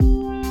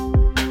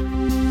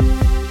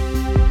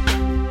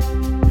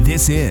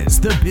This is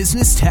the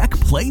Business Tech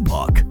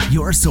Playbook,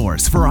 your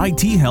source for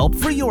IT help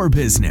for your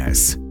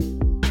business.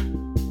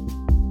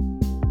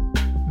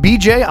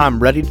 BJ, I'm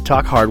ready to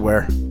talk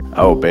hardware.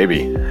 Oh,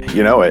 baby.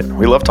 You know it.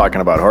 We love talking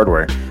about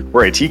hardware.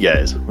 We're IT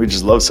guys. We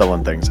just love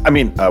selling things.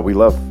 We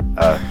love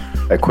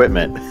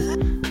equipment.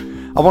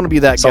 I want to be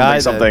that guy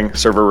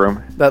server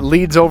room. that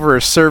leads over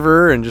a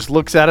server and just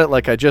looks at it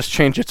like I just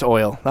changed its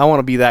oil. I want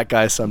to be that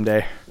guy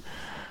someday.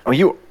 Oh,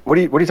 what are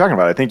you talking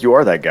about? I think you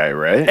are that guy,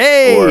 right?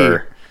 Hey!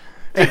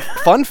 Hey,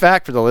 fun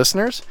fact for the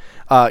listeners.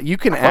 You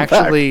can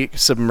actually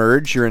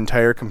submerge your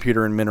entire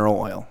computer in mineral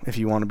oil if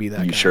you want to be that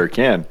guy. You sure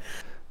can.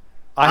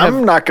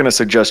 I'm not going to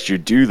suggest you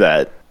do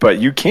that, but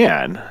you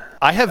can.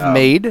 I have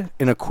made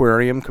an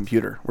aquarium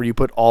computer where you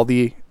put all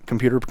the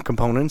computer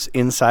components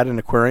inside an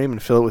aquarium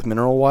and fill it with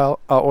mineral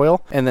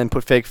oil and then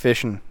put fake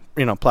fish and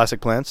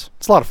plastic plants.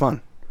 It's a lot of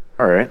fun.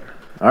 All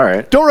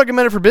right. Don't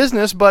recommend it for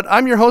business, but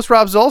I'm your host,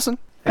 Rob Zolson.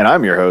 And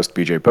I'm your host,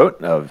 BJ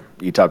Pote of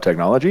eTop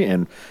Technology,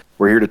 and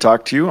we're here to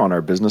talk to you on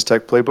our Business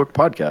Tech Playbook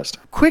podcast.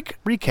 Quick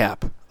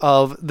recap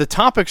of the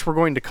topics we're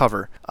going to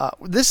cover.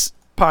 This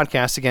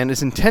podcast, again,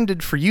 is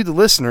intended for you, the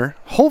listener,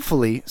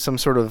 hopefully some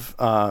sort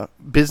of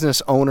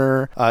business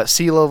owner,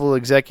 C-level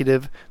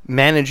executive,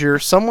 manager,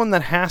 someone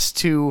that has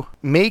to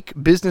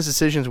make business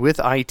decisions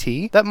with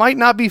IT that might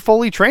not be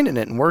fully trained in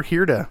it, and we're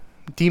here to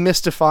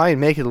demystify and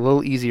make it a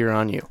little easier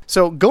on you.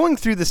 So going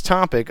through this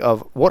topic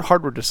of what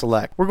hardware to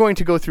select, we're going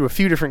to go through a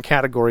few different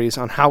categories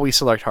on how we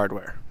select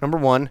hardware. Number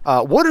one,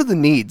 what are the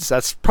needs?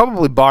 That's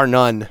probably bar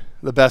none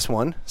the best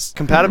one.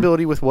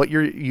 Compatibility with what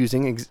you're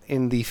using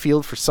in the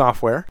field for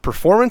software.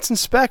 Performance and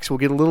specs. We'll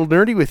get a little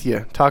nerdy with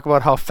you. Talk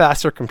about how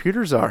fast our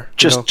computers are.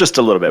 Just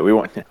a little bit.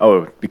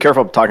 Be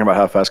careful talking about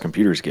how fast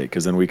computers get,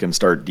 because then we can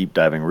start deep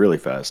diving really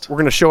fast. We're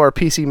going to show our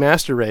PC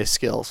Master Race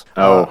skills.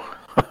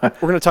 We're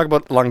going to talk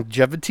about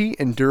longevity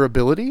and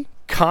durability,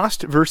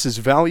 cost versus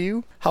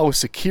value, how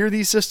secure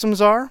these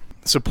systems are,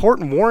 support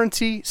and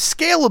warranty,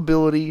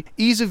 scalability,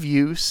 ease of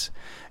use,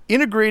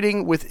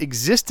 integrating with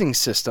existing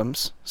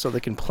systems so they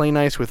can play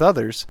nice with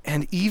others,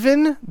 and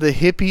even the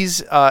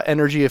hippies'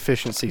 energy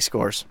efficiency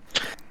scores.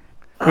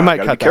 We might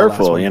cut be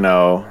careful,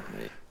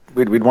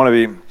 We'd want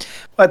to be,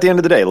 at the end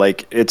of the day,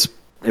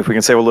 if we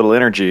can save a little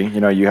energy,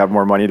 you have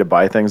more money to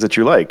buy things that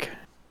you like.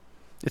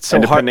 It's so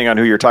and depending on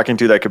who you're talking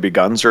to, that could be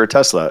guns or a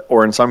Tesla,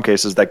 or in some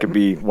cases, that could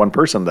be one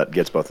person that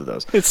gets both of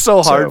those. It's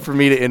so hard for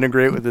me to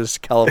integrate with this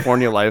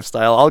California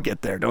lifestyle. I'll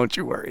get there, don't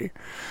you worry.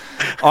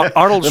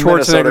 Arnold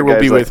Schwarzenegger will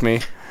be with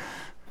me.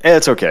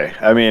 It's okay.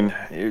 I mean,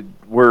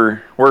 we're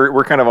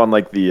kind of on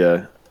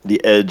the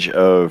edge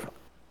of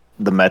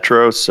the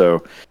metro,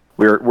 so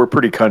we're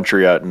pretty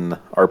country out in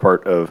our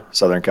part of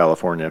Southern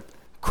California.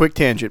 Quick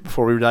tangent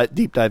before we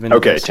deep dive into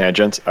this. Okay,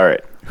 tangents. All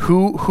right.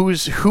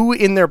 Who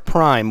in their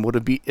prime would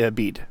have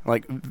beat?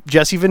 Like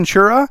Jesse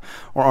Ventura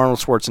or Arnold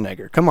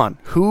Schwarzenegger? Come on,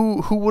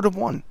 who would have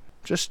won?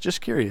 Just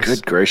curious.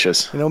 Good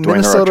gracious. Dwayne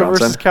Minnesota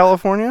versus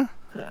California.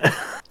 In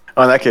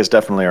that case,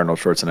 definitely Arnold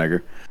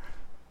Schwarzenegger.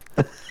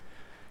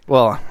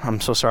 Well, I'm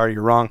so sorry,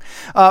 you're wrong.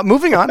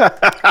 Moving on.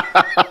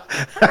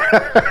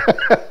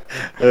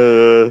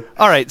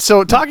 All right,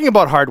 so talking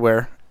about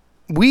hardware,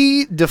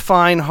 we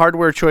define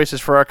hardware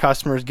choices for our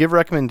customers, give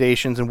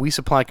recommendations, and we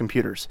supply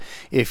computers.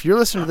 If you're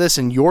listening to this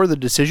and you're the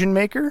decision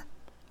maker,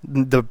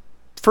 the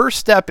first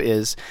step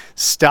is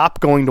stop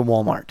going to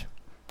Walmart.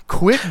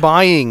 Quit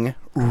buying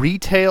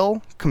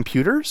retail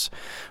computers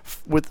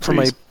from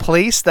a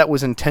place that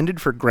was intended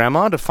for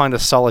grandma to find a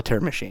solitaire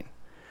machine.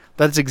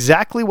 That's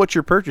exactly what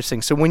you're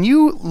purchasing. So when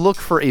you look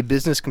for a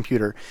business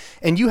computer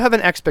and you have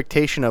an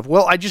expectation of,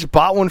 well, I just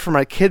bought one for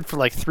my kid for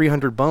like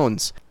 300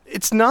 bones,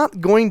 it's not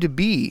going to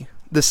be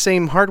the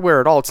same hardware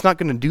at all. It's not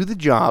going to do the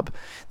job.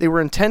 They were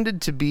intended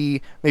to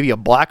be maybe a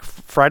Black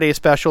Friday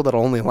special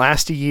that'll only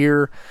last a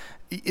year.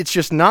 It's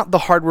just not the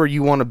hardware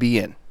you want to be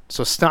in.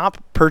 So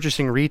stop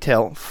purchasing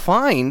retail.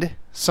 Find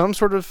some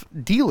sort of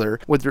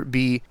dealer, whether it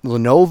be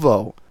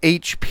Lenovo,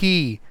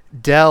 HP,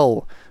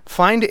 Dell.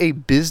 Find a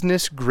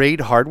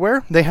business-grade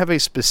hardware. They have a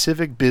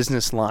specific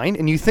business line,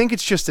 and you think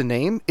it's just a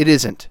name. It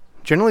isn't.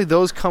 Generally,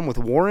 those come with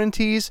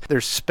warranties.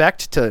 They're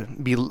spec'd to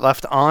be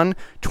left on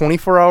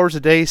 24 hours a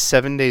day,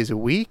 7 days a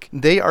week.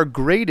 They are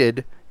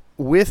graded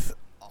with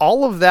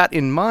all of that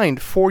in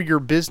mind for your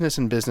business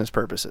and business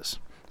purposes.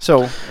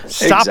 So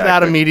stop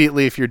that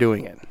immediately if you're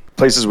doing it.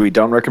 Places we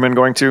don't recommend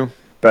going to,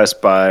 Best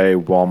Buy,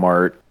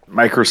 Walmart,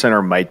 Micro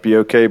Center might be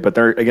okay, but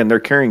they're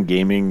carrying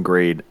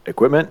gaming-grade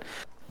equipment,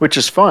 which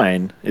is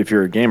fine if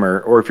you're a gamer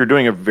or if you're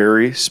doing a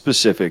very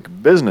specific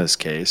business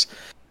case.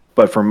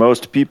 But for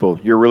most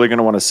people, you're really going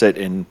to want to sit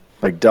in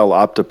like Dell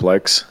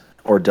Optiplex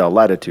or Dell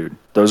Latitude.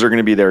 Those are going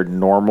to be their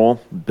normal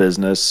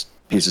business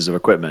pieces of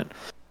equipment.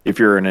 If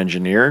you're an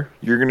engineer,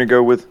 you're going to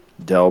go with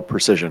Dell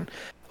Precision.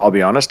 I'll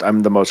be honest,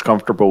 I'm the most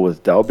comfortable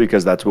with Dell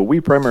because that's what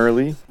we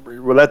primarily,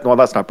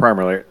 that's not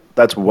primarily,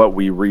 that's what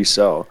we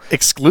resell.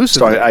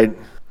 Exclusively. So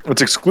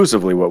It's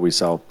exclusively what we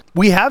sell.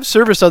 We have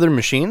serviced other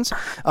machines.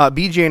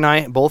 BJ and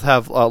I both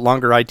have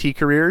longer IT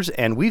careers,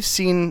 and we've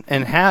seen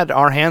and had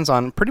our hands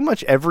on pretty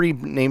much every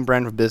name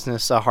brand of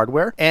business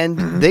hardware,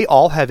 and they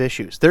all have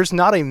issues. There's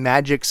not a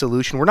magic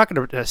solution. We're not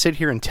going to sit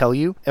here and tell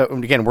you,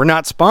 again, we're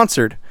not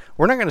sponsored.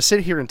 We're not going to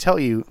sit here and tell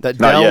you that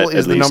Dell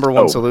is the number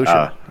one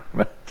solution.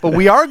 But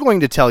we are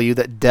going to tell you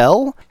that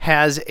Dell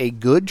has a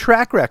good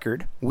track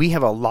record. We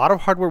have a lot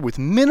of hardware with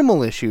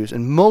minimal issues,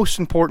 and most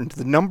important,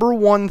 the number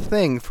one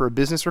thing for a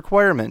business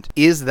requirement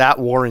is that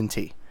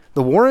warranty.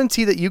 The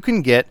warranty that you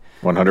can get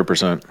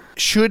 100%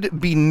 should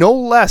be no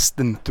less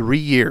than 3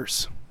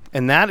 years.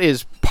 And that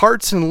is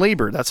parts and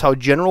labor. That's how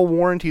general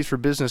warranties for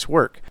business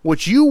work.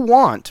 What you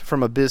want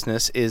from a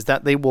business is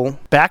that they will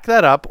back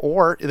that up,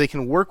 or they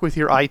can work with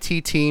your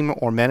IT team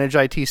or manage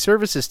IT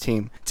services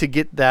team to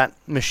get that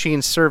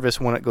machine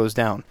service when it goes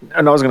down.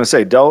 And I was going to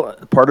say, Dell,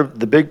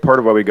 the big part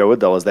of why we go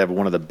with Dell is they have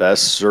one of the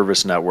best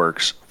service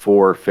networks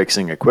for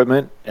fixing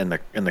equipment in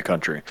the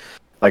country.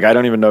 Like, I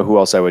don't even know who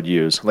else I would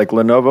use. Like,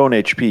 Lenovo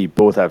and HP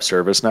both have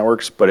service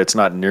networks, but it's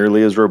not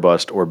nearly as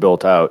robust or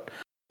built out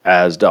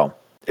as Dell.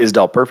 Is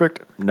Dell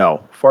perfect?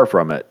 No, far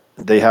from it.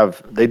 They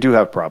do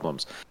have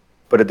problems.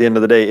 But at the end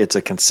of the day, it's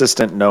a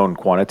consistent known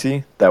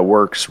quantity that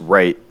works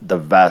right the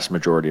vast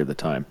majority of the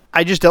time.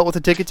 I just dealt with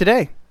a ticket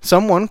today.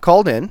 Someone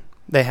called in.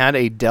 They had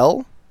a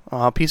Dell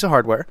piece of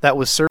hardware that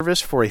was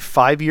serviced for a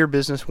 5-year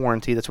business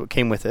warranty. That's what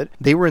came with it.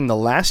 They were in the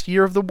last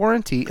year of the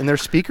warranty, and their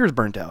speakers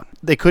burnt out.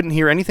 They couldn't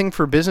hear anything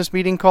for business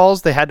meeting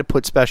calls. They had to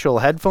put special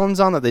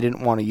headphones on that they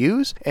didn't want to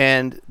use.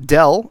 And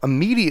Dell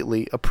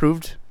immediately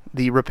approved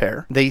the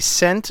repair. They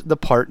sent the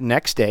part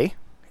next day,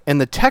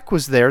 and the tech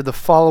was there the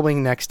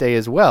following next day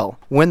as well.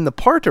 When the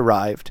part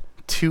arrived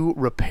to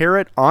repair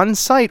it on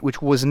site,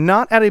 which was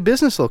not at a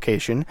business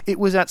location, it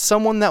was at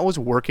someone that was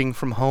working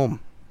from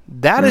home.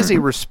 That is a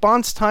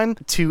response time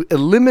to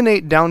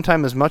eliminate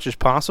downtime as much as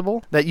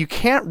possible that you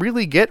can't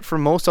really get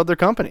from most other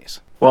companies.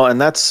 Well, and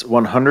that's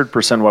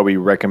 100% why we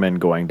recommend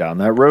going down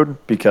that road,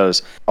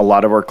 because a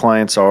lot of our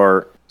clients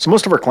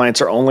most of our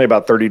clients are only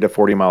about 30 to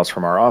 40 miles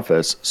from our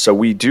office, so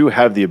we do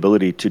have the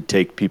ability to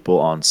take people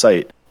on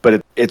site.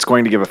 But it's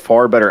going to give a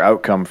far better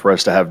outcome for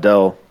us to have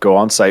Dell go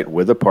on site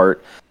with a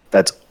part.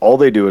 That's all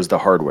they do is the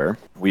hardware.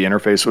 We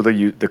interface with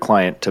the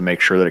client to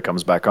make sure that it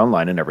comes back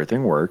online and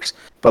everything works.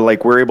 But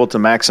like, we're able to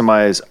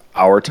maximize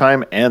our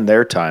time and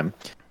their time,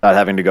 not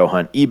having to go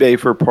hunt eBay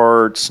for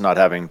parts, not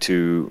having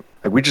to,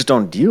 we just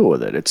don't deal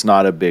with it. It's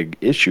not a big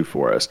issue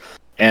for us.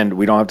 And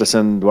we don't have to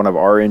send one of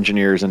our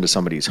engineers into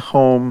somebody's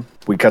home.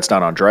 We cuts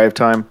down on drive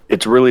time.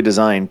 It's really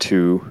designed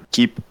to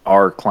keep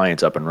our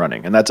clients up and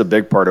running. And that's a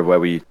big part of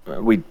why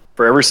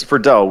for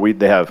Dell,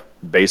 they have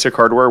basic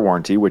hardware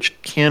warranty,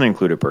 which can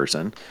include a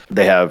person.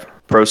 They have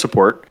pro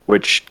support,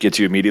 which gets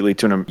you immediately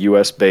to a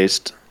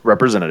US-based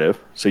representative,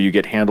 so you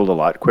get handled a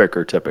lot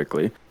quicker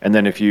typically. And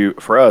then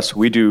for us,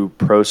 we do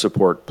Pro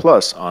Support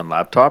Plus on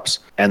laptops,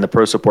 and the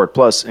Pro Support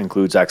Plus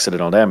includes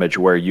accidental damage,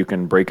 where you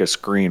can break a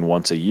screen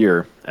once a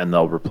year and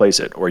they'll replace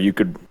it. Or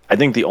I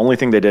think the only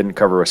thing they didn't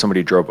cover was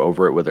somebody drove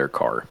over it with their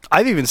car.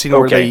 I've even seen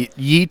where they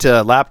yeet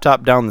a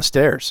laptop down the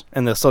stairs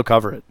and they'll still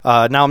cover it.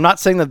 Now, I'm not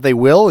saying that they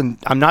will, and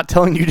I'm not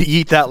telling you to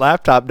yeet that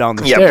laptop down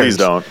the stairs. Yeah, please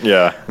don't.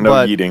 Yeah, no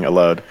yeeting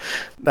allowed.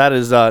 That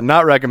is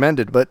not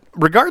recommended. But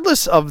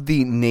regardless of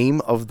the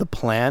name of the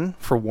plan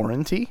for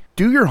warranty,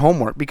 do your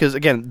homework, because,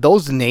 again,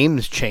 those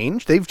names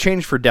change. They've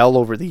changed for Dell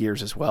over the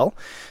years as well.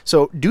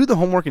 So do the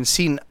homework and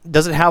see,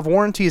 does it have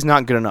warranty is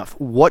not good enough.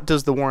 What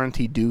does the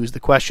warranty do is the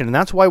question. And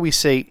that's why we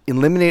say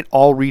eliminate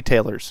all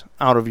retailers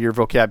out of your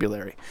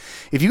vocabulary.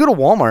 If you go to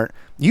Walmart,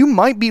 you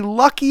might be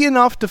lucky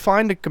enough to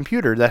find a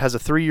computer that has a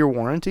 3-year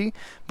warranty,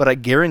 but I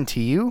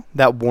guarantee you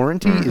that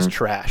warranty is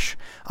trash.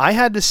 I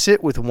had to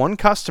sit with one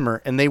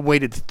customer, and they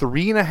waited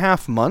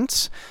 3.5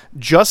 months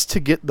just to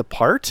get the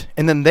part,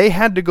 and then they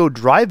had to go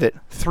drive it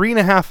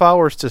 3.5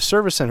 hours to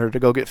service center to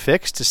go get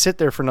fixed, to sit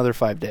there for another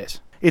 5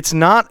 days. It's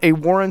not a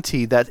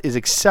warranty that is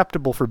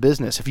acceptable for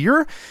business. If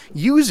your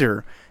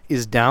user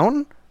is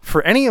down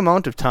for any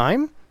amount of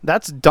time,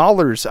 that's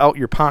dollars out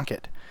your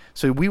pocket.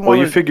 So we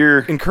want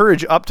to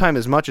encourage uptime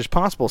as much as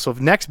possible. So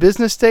if next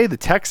business day, the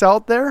tech's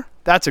out there,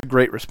 that's a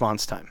great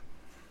response time.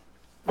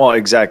 Well,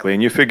 exactly.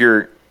 And you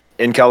figure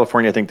in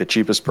California, I think the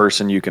cheapest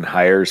person you can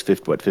hire is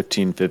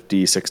 $15.50,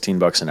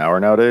 $16 an hour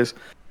nowadays.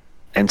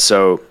 And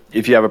so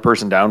if you have a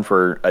person down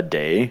for a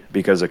day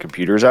because a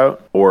computer's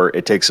out, or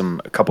it takes them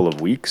a couple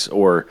of weeks,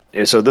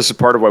 so this is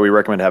part of why we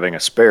recommend having a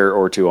spare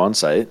or two on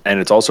site. And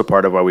it's also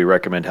part of why we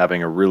recommend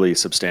having a really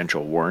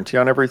substantial warranty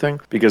on everything,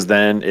 because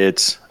then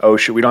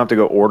we don't have to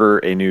go order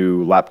a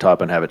new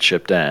laptop and have it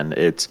shipped in.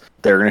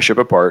 They're going to ship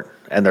a part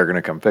and they're going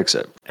to come fix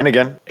it. And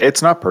again,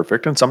 it's not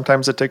perfect. And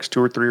sometimes it takes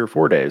 2 or 3 or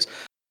 4 days.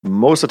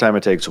 Most of the time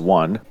it takes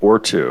 1 or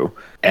 2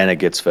 and it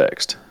gets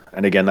fixed.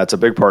 And again, that's a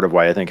big part of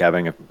why I think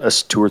having a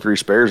 2 or 3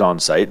 spares on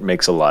site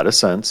makes a lot of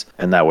sense.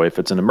 And that way, if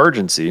it's an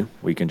emergency,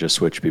 we can just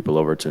switch people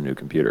over to a new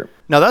computer.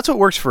 Now, that's what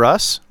works for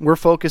us. We're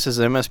focused as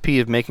an MSP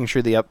of making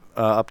sure the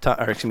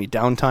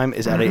downtime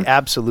is at an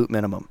absolute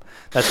minimum.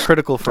 That's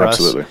critical for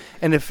us.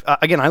 And if,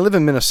 again, I live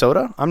in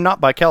Minnesota. I'm not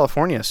by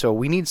California, so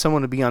we need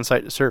someone to be on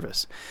site to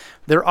service.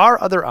 There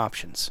are other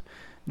options.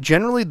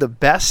 Generally, the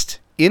best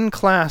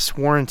in-class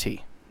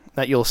warranty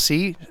that you'll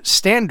see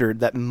standard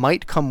that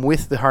might come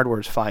with the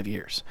hardware is 5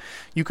 years.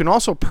 You can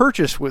also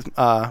purchase with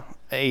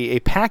a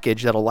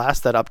package that'll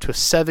last that up to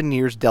 7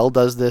 years. Dell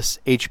does this.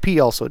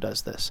 HP also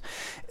does this.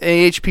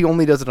 HP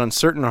only does it on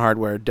certain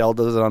hardware. Dell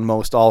does it on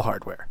most all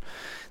hardware.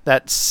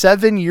 That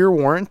 7-year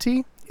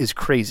warranty is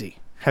crazy.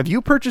 Have you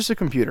purchased a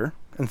computer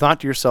and thought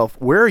to yourself,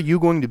 where are you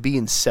going to be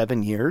in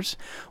 7 years?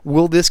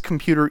 Will this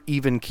computer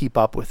even keep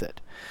up with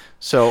it?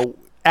 So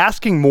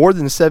asking more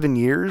than 7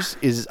 years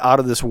is out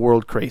of this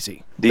world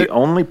crazy. The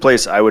only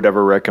place I would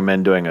ever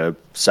recommend doing a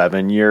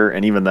 7-year,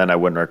 and even then I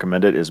wouldn't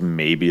recommend it, is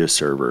maybe a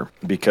server,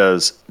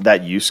 because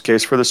that use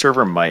case for the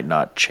server might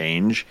not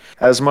change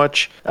as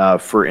much.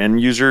 For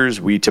end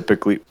users, we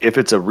typically, if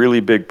it's a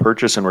really big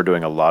purchase and we're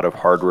doing a lot of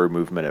hardware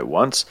movement at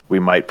once, we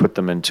might put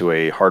them into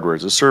a hardware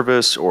as a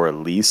service or a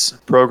lease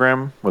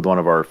program with one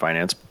of our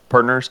finance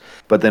partners,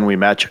 but then we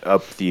match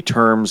up the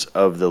terms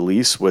of the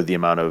lease with the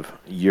amount of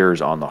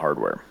years on the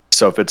hardware.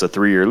 So if it's a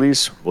 3-year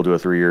lease, we'll do a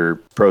 3-year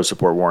pro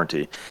support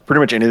warranty. Pretty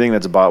much anything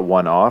that's bought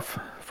one-off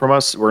from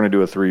us, we're going to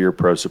do a 3-year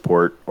pro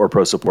support or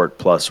pro support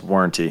plus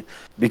warranty,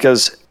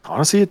 because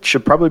honestly, it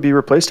should probably be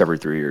replaced every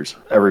 3 years,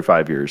 every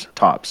 5 years,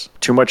 tops.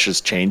 Too much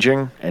is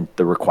changing and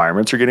the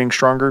requirements are getting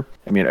stronger.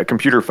 I mean, a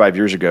computer 5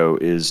 years ago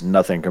is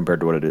nothing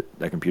compared to what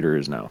a computer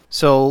is now.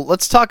 So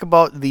let's talk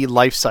about the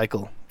life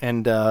cycle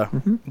and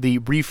the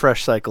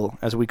refresh cycle,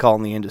 as we call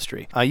in the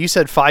industry. You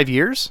said 5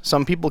 years.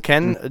 Some people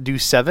can do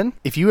 7.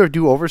 If you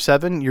do over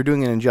 7, you're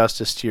doing an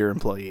injustice to your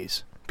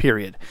employees,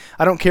 period.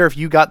 I don't care if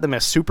you got them a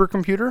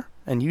supercomputer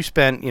and you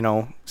spent,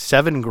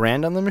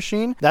 $7,000 on the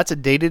machine. That's a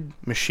dated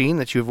machine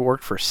that you've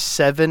worked for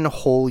 7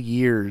 whole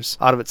years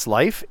out of its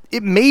life.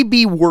 It may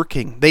be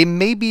working. They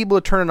may be able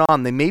to turn it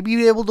on. They may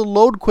be able to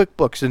load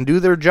QuickBooks and do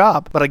their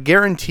job. But I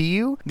guarantee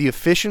you, the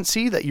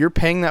efficiency that you're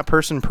paying that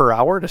person per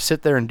hour to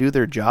sit there and do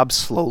their job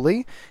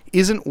slowly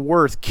isn't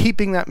worth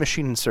keeping that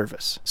machine in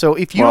service. So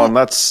if you and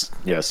that's,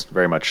 yes,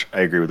 very much.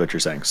 I agree with what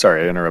you're saying.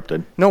 Sorry, I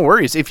interrupted. No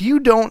worries. If you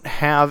don't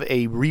have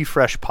a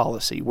refresh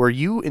policy where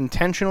you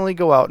intentionally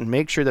go out and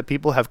make sure that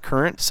people have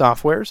current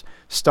softwares,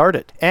 start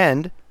it.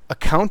 And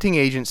accounting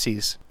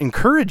agencies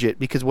encourage it,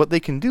 because what they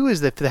can do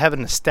is that if they have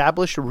an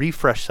established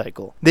refresh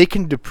cycle, they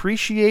can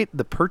depreciate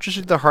the purchase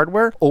of the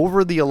hardware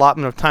over the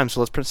allotment of time.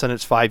 So let's pretend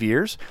it's 5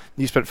 years.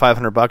 You spent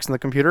 $500 on the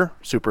computer,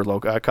 super low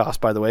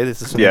cost, by the way.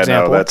 This is an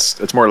example. No,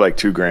 it's more like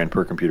 $2,000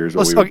 per computer is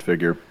what we would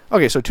figure.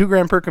 Okay, so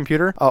 $2,000 per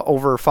computer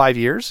over 5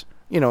 years.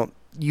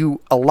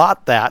 You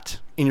allot that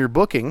in your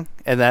booking,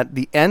 and at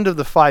the end of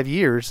the 5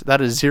 years,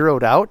 that is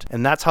zeroed out,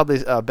 and that's how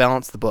they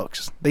balance the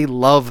books. They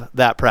love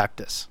that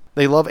practice.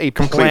 They love a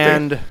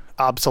planned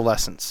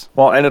obsolescence.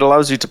 Well, and it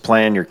allows you to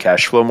plan your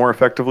cash flow more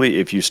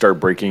effectively if you start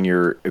breaking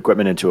your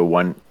equipment into a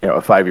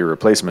 5-year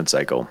replacement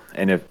cycle.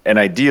 And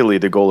ideally,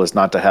 the goal is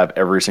not to have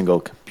every single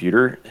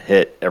computer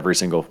hit every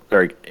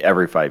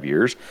 5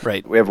 years.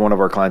 Right. We have one of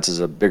our clients is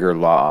a bigger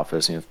law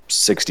office,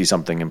 60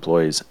 something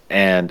employees,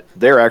 and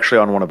they're actually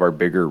on one of our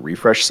bigger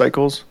refresh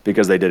cycles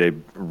because they did a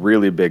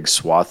really big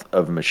swath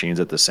of machines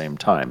at the same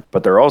time.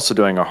 But they're also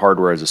doing a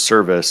hardware as a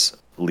service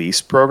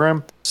lease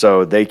program,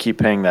 so they keep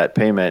paying that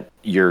payment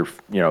year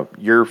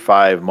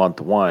 5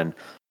 month 1,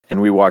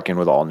 and we walk in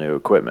with all new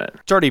equipment.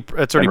 It's already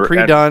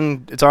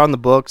pre-done. It's on the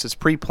books. It's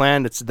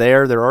pre-planned. It's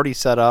there. They're already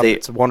set up.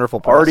 It's a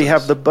wonderful process. Already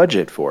have the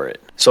budget for it.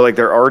 So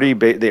they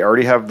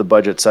already have the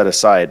budget set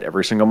aside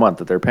every single month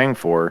that they're paying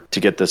for to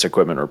get this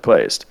equipment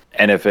replaced.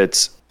 And if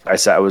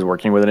I was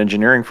working with an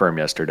engineering firm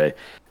yesterday,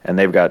 and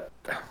they've got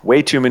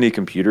way too many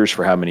computers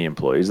for how many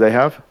employees they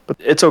have, but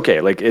it's okay.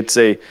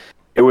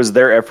 It was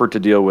their effort to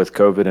deal with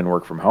COVID and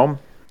work from home.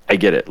 I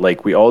get it.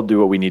 We all do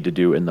what we need to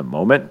do in the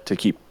moment to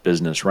keep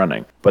business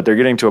running. But they're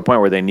getting to a point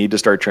where they need to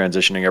start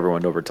transitioning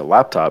everyone over to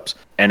laptops,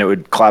 and it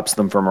would collapse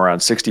them from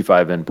around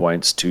 65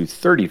 endpoints to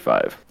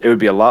 35. It would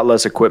be a lot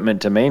less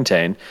equipment to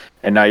maintain.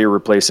 And now if you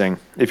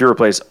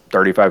replace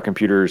 35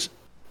 computers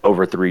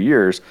over 3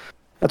 years,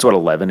 that's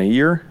 11 a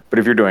year. But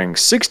if you're doing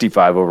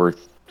 65 over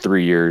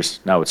 3 years,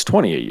 now it's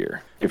 20 a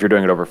year. If you're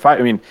doing it over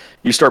 5,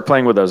 you start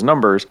playing with those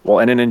numbers. Well,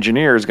 and an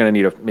engineer is going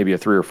to need maybe a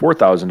 $3,000 or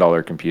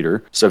 $4,000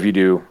 computer. So if you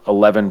do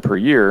 11 per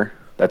year,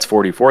 that's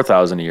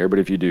 $44,000 a year. But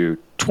if you do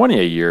 20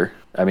 a year,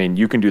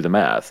 you can do the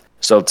math.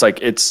 So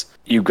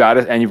you've got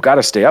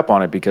to stay up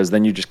on it, because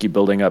then you just keep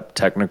building up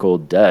technical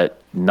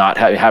debt, not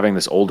having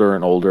this older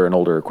and older and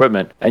older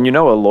equipment. And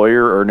a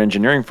lawyer or an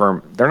engineering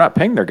firm, they're not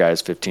paying their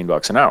guys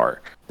 $15 an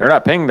hour. They're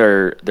not paying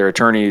their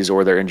attorneys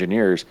or their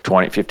engineers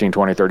 $15,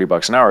 $20,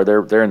 $30 an hour.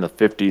 They're in the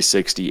 $50,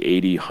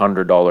 $60, $80,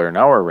 $100 an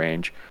hour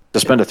range. To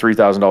spend a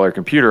 $3,000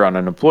 computer on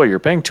an employee, you're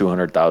paying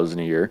 $200,000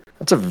 a year.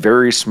 That's a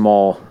very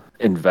small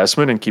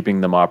investment in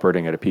keeping them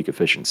operating at a peak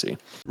efficiency.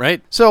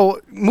 Right.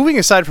 So moving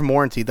aside from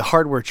warranty, the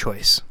hardware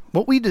choice.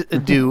 What we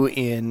do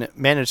in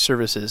managed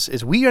services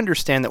is we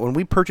understand that when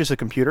we purchase a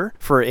computer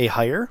for a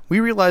hire, we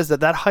realize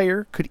that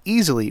hire could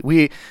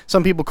easily,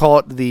 some people call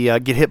it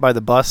the get hit by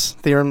the bus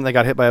theorem. They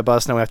got hit by a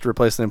bus, now we have to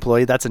replace the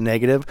employee. That's a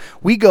negative.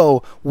 We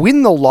go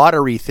win the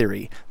lottery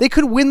theory. They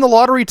could win the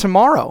lottery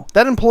tomorrow.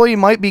 That employee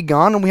might be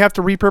gone and we have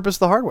to repurpose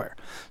the hardware.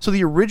 So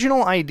the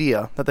original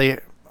idea that they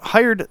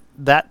hired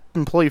that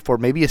employee for,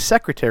 maybe a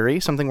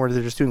secretary, something where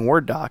they're just doing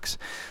Word docs,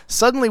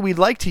 suddenly we'd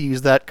like to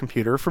use that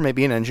computer for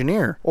maybe an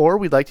engineer, or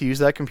we'd like to use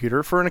that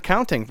computer for an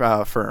accounting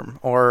firm,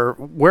 or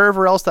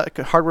wherever else that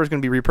hardware is going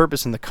to be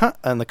repurposed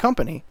in the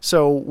company.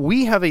 So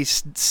we have a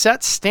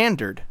set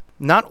standard,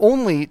 not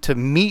only to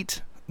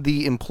meet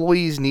the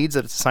employee's needs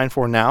that it's assigned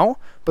for now,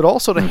 but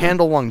also to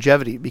handle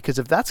longevity. Because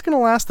if that's going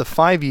to last the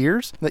 5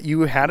 years that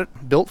you had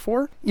it built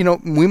for,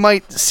 we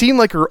might seem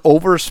like we're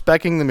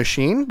over-speccing the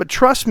machine, but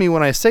trust me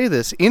when I say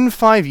this, in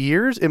 5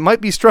 years, it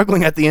might be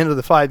struggling at the end of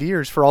the 5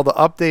 years for all the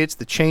updates,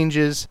 the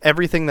changes,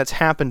 everything that's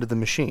happened to the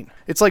machine.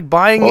 It's like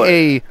buying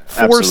a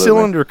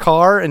four-cylinder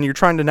car and you're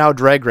trying to now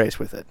drag race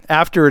with it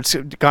after it's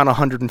gone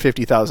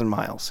 150,000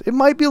 miles. It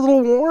might be a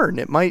little worn.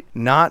 It might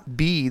not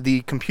be the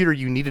computer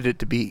you needed it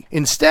to be.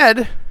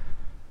 Instead,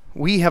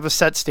 we have a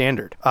set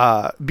standard.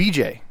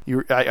 BJ,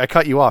 I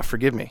cut you off.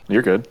 Forgive me.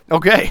 You're good.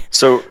 Okay.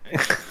 So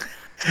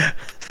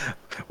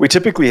we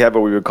typically have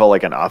what we would call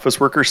like an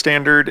office worker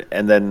standard,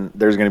 and then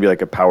there's going to be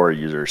like a power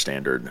user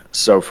standard.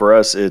 So for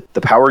us,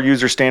 the power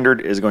user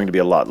standard is going to be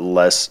a lot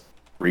less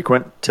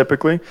frequent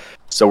typically.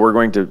 So we're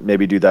going to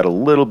maybe do that a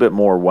little bit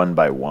more one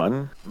by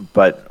one.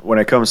 But when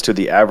it comes to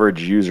the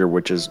average user,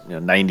 which is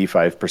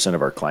 95%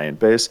 of our client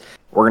base,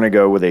 we're going to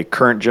go with a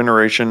current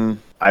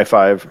generation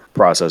i5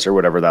 processor,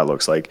 whatever that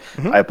looks like.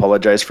 I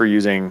apologize for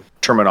using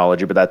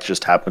terminology, but that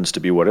just happens to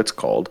be what it's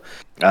called.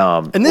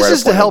 And this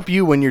is to help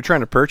you when you're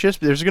trying to purchase.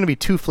 There's going to be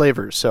two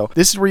flavors. So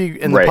this is where you,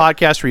 in the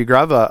podcast, where you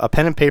grab a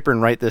pen and paper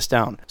and write this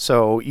down.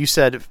 So you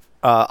said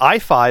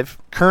i5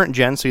 current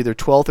gen, so either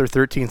 12th or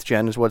 13th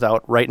gen is what's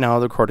out right now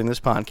recording this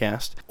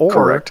podcast. Or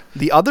correct.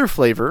 The other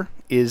flavor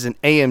is an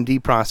AMD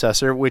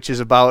processor, which is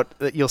about,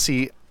 you'll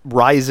see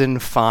Ryzen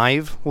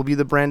 5 will be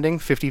the branding,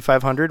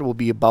 5500 will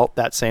be about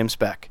that same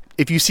spec.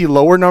 If you see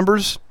lower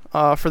numbers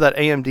for that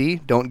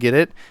AMD, don't get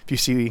it. If you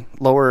see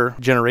lower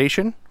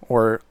generation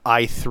or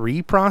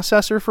i3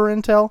 processor for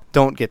Intel,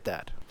 don't get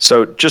that.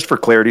 So just for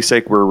clarity's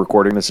sake, we're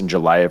recording this in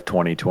July of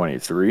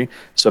 2023.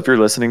 So if you're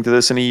listening to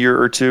this in a year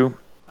or two,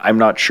 I'm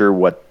not sure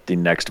what the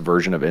next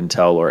version of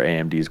Intel or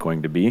AMD is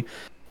going to be.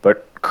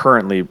 But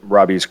currently,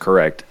 Robbie's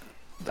correct.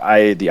 The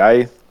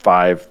i5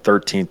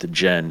 13th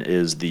gen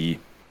is the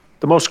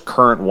most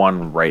current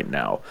one right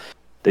now.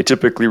 They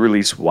typically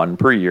release one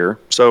per year.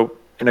 So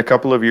in a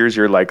couple of years,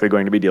 you're likely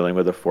going to be dealing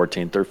with a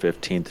 14th or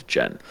 15th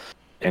gen.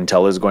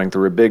 Intel is going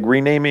through a big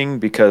renaming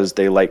because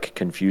they like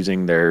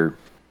confusing their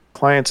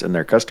clients and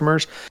their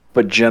customers.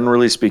 But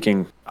generally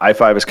speaking,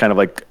 i5 is kind of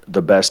like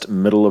the best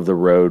middle of the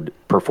road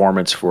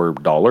performance for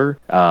dollar.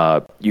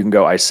 You can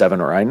go i7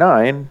 or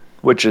i9,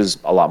 which is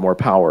a lot more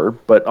power,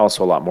 but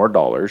also a lot more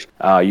dollars.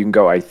 You can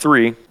go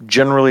i3.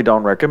 Generally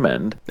don't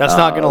recommend. That's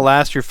not going to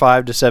last your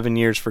 5 to 7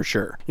 years for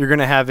sure. You're going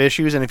to have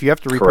issues, and if you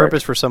have to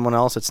repurpose for someone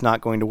else, it's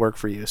not going to work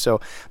for you.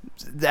 So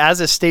as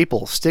a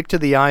staple, stick to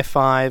the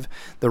i5,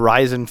 the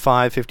Ryzen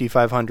 5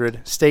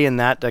 5500. Stay in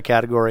that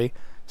category.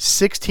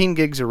 16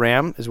 gigs of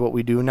RAM is what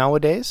we do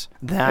nowadays.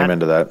 I'm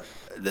into that.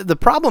 The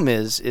problem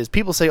is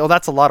people say, oh,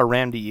 that's a lot of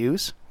RAM to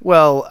use.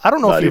 Well, I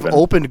don't know if you've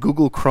opened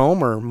Google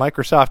Chrome or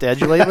Microsoft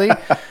Edge lately,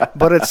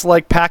 but it's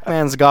like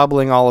Pac-Man's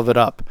gobbling all of it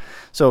up.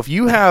 So if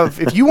you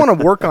want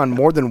to work on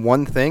more than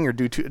one thing or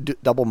do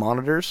double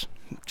monitors,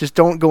 just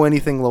don't go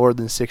anything lower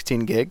than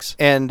 16 gigs.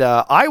 And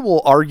I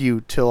will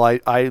argue till I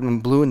am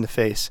blue in the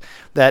face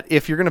that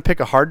if you're going to pick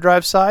a hard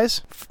drive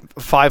size,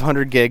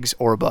 500 gigs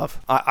or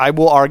above. I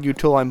will argue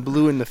till I'm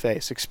blue in the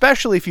face,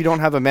 especially if you don't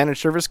have a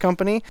managed service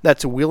company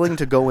that's willing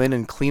to go in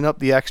and clean up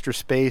the extra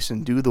space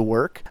and do the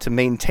work to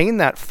maintain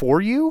that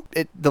for you.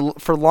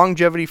 For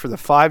longevity, for the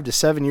 5 to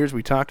 7 years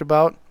we talked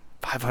about,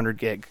 500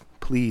 gig.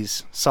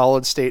 Please,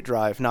 solid state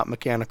drive, not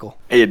mechanical.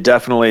 It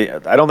definitely,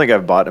 I don't think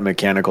I've bought a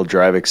mechanical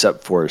drive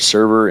except for a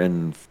server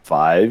in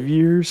 5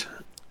 years.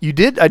 You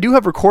did? I do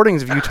have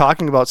recordings of you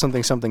talking about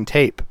something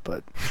tape,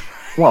 but...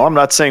 Well, I'm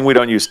not saying we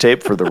don't use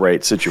tape for the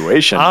right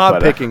situation. I'm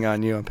picking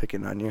on you.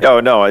 Oh,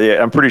 no,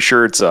 yeah, I'm pretty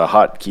sure it's a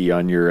hotkey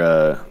on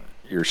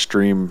your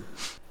stream,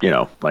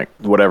 like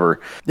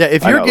whatever. Yeah,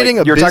 if you're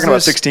getting you're talking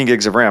about 16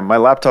 gigs of RAM. My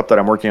laptop that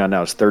I'm working on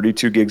now is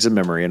 32 gigs of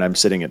memory, and I'm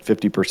sitting at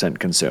 50%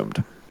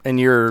 consumed. And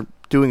you're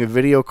doing a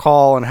video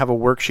call and have a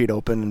worksheet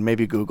open and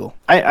maybe Google.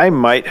 I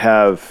might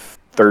have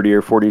 30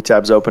 or 40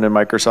 tabs open in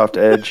Microsoft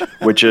Edge,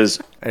 which is...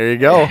 There you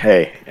go.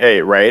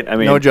 Hey, right? I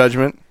mean, no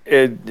judgment.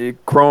 Edge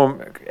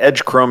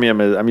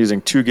Chromium I'm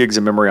using 2 gigs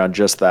of memory on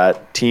just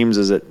that. Teams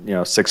is at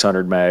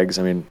 600 megs.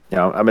 I mean,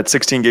 I'm at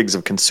 16 gigs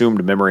of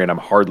consumed memory and I'm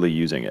hardly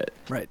using it.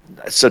 Right.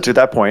 So to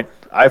that point,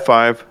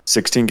 i5,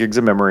 16 gigs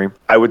of memory.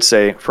 I would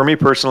say for me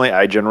personally,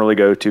 I generally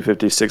go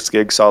 256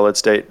 gig solid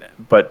state,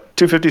 but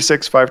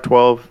 256,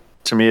 512.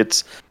 To me,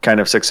 it's kind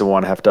of 6 of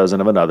one, half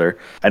dozen of another.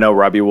 I know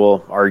Robbie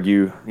will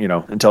argue,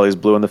 until he's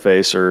blue in the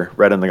face or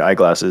red in the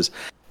eyeglasses,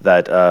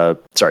 that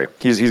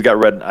he's got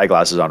red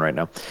eyeglasses on right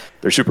now.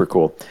 They're super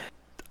cool.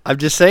 I'm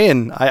just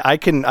saying, I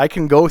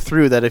can go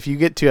through that. If you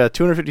get to a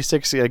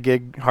 256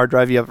 gig hard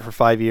drive, you have it for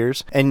 5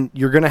 years, and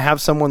you're going to have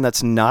someone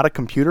that's not a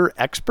computer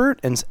expert,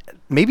 and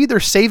maybe they're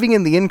saving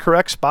in the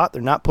incorrect spot.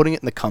 They're not putting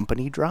it in the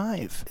company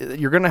drive.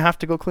 You're going to have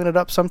to go clean it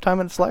up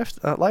sometime in its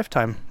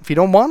lifetime. If you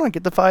don't want to,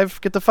 get the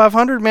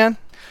 500, man.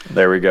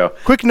 There we go.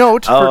 Quick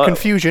note for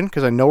confusion,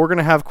 because I know we're going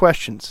to have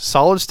questions.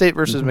 Solid state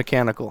versus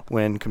mechanical.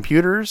 When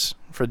computers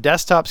for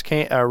desktops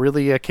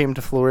came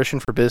to fruition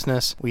for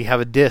business, we have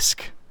a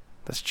disk.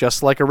 That's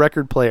just like a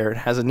record player. It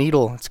has a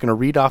needle. It's going to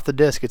read off the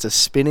disk. It's a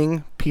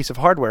spinning piece of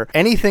hardware.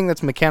 Anything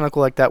that's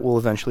mechanical like that will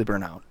eventually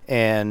burn out.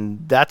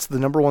 And that's the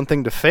number one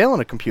thing to fail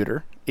in a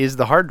computer is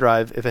the hard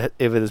drive if it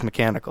is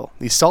mechanical.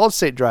 These solid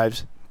state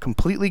drives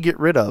completely get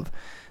rid of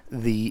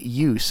the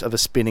use of a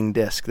spinning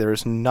disk. There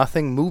is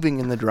nothing moving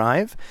in the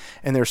drive,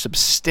 and they're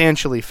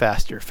substantially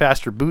faster.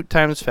 Faster boot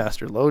times,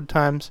 faster load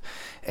times.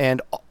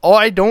 And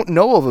I don't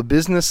know of a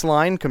business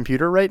line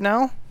computer right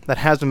now that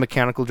has a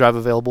mechanical drive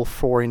available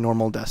for a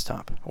normal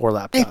desktop or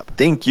laptop. I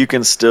think you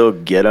can still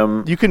get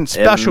them. You can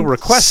special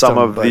request some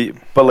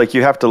them, but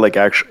you have to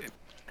actually.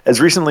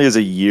 As recently as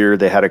a year,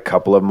 they had a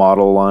couple of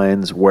model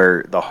lines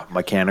where the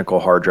mechanical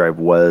hard drive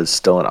was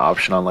still an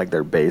option on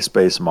their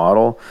base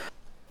model.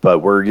 But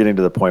we're getting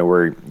to the point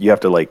where you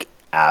have to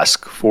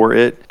ask for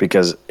it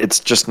because it's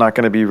just not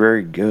going to be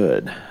very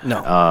good.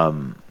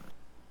 No.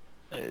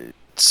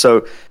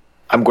 So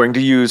I'm going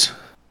to use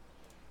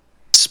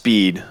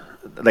speed.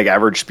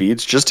 Average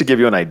speeds, just to give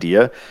you an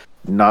idea,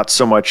 not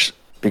so much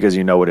because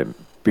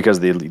because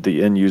the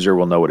end user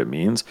will know what it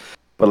means,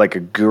 but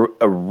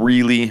a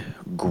really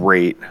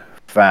great,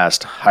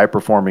 fast, high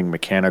performing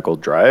mechanical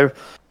drive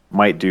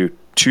might do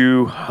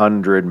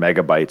 200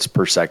 megabytes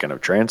per second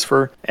of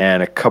transfer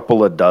and a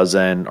couple of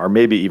dozen or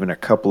maybe even a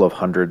couple of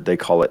hundred, they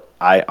call it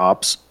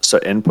IOPS, so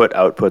input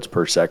outputs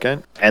per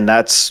second, and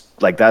that's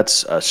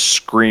a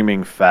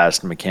screaming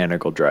fast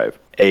mechanical drive.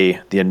 The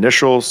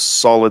initial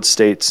solid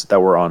states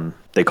that were on,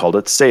 they called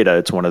it SATA,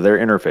 it's one of their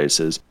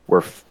interfaces,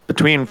 were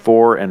between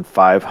 400 and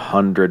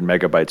 500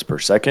 megabytes per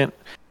second,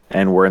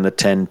 and we're in the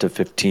 10 to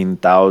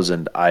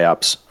 15,000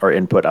 IOPS or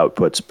input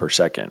outputs per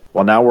second.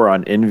 Well, now we're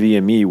on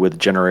NVMe with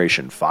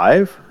Generation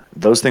 5.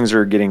 Those things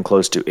are getting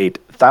close to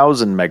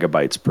 8,000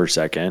 megabytes per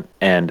second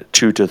and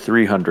 200 to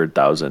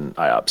 300,000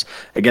 IOPS.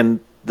 Again,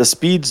 the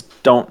speeds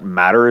don't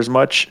matter as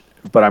much,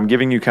 but I'm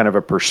giving you kind of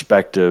a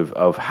perspective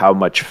of how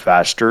much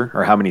faster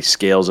or how many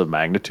scales of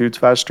magnitudes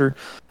faster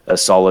a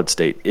solid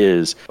state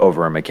is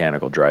over a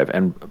mechanical drive,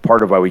 and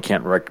part of why we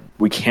can't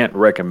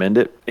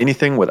recommend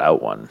anything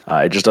without one.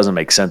 It just doesn't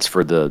make sense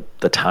for the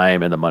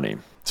time and the money.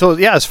 So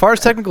yeah, as far as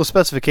technical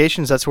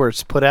specifications, that's where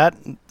it's put at.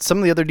 Some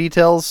of the other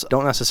details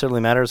don't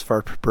necessarily matter as far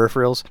as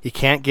peripherals. You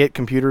can't get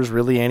computers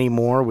really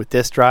anymore with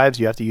disk drives.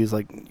 You have to use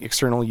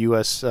external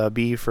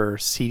USB for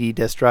CD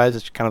disk drives.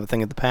 It's kind of a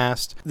thing of the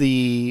past.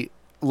 The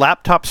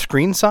laptop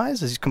screen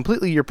size is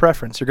completely your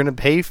preference. You're going to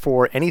pay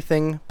for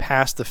anything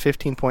past the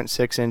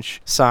 15.6 inch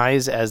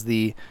size as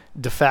the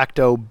de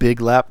facto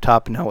big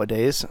laptop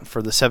nowadays.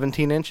 For the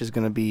 17 inch is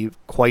going to be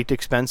quite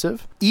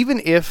expensive.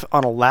 Even if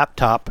on a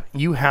laptop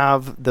you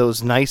have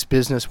those nice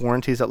business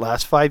warranties that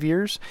last 5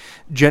 years,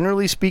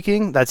 generally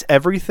speaking, that's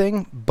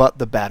everything but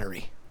the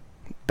battery.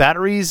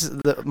 Batteries,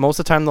 most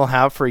of the time they'll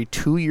have for a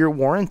 2-year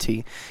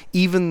warranty,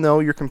 even though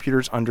your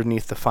computer's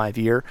underneath the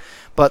 5-year.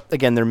 But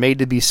again, they're made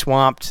to be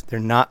swapped. They're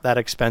not that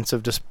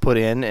expensive to put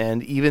in.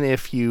 And even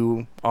if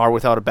you are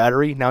without a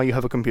battery, now you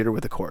have a computer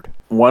with a cord.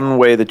 One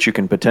way that you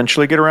can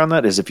potentially get around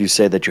that is if you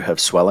say that you have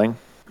swelling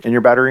in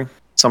your battery.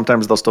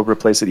 Sometimes they'll still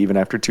replace it even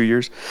after 2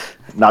 years.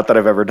 Not that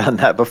I've ever done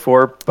that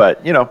before,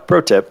 but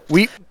pro tip.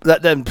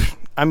 That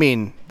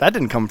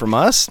didn't come from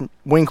us.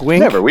 Wink,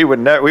 wink. Never. We would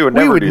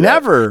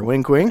never.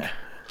 Wink, wink.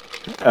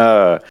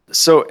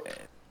 So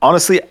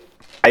honestly,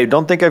 I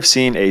don't think I've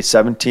seen a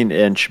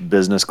 17-inch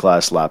business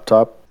class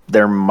laptop.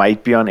 There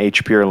might be on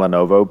HP or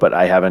Lenovo, but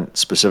I haven't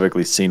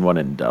specifically seen one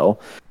in Dell.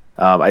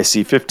 I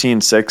see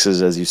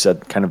 15.6 as you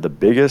said, kind of the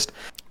biggest.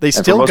 They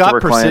still got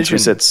precision. Clients, we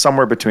sit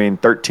somewhere between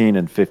 13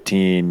 and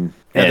 15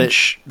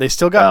 inch. They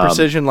still got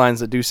precision lines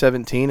that do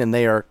 17, and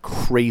they are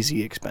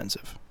crazy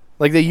expensive.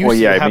 Like they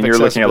used to have you're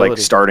looking at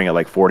starting at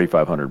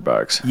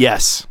 $4,500.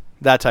 Yes.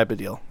 That type of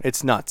deal.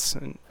 It's nuts.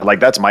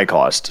 That's my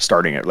cost,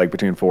 starting at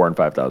between $4,000 and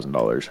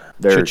 $5,000.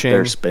 They're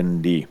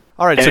spendy.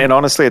 All right. And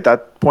honestly, at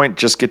that point,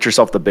 just get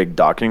yourself the big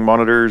docking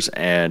monitors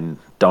and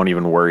don't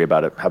even worry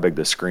about it, how big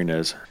the screen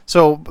is.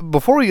 So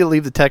before we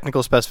leave the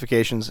technical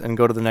specifications and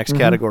go to the next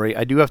category,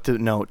 I do have to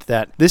note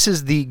that this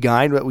is the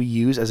guide that we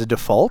use as a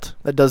default.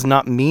 That does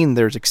not mean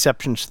there's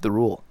exceptions to the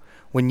rule.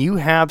 When you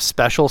have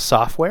special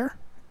software,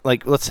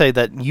 like let's say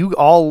that you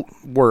all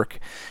work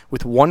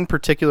with one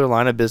particular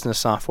line of business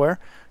software,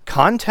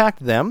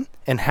 contact them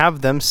and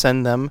have them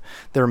send them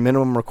their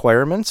minimum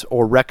requirements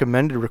or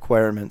recommended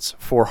requirements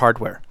for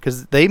hardware,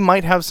 because they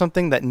might have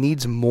something that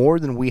needs more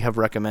than we have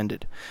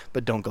recommended,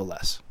 but don't go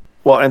less.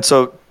 Well, and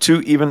so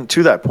to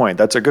that point,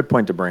 that's a good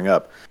point to bring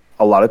up.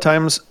 A lot of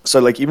times, so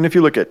like even if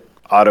you look at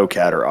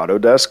AutoCAD or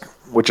Autodesk,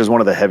 which is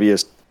one of the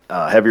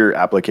heavier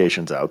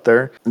applications out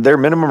there, their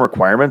minimum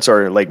requirements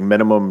are like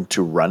minimum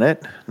to run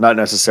it, not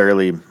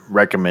necessarily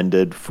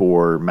recommended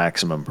for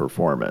maximum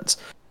performance.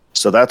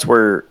 So that's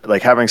where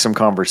like having some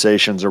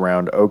conversations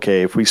around,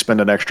 okay, if we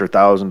spend an extra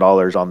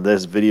 $1,000 on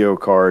this video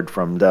card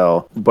from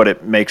Dell, but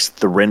it makes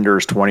the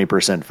renders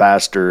 20%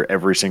 faster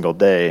every single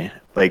day,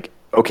 like,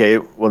 okay,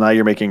 well now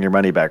you're making your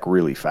money back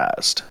really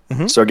fast.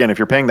 So again, if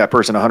you're paying that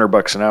person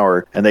 $100 an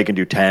hour and they can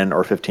do 10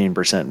 or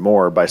 15%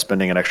 more by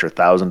spending an extra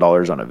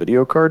 $1,000 on a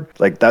video card,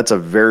 like that's a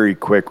very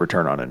quick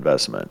return on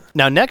investment.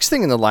 Now, next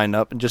thing in the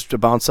lineup, and just to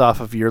bounce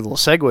off of your little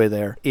segue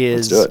there,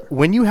 is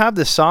when you have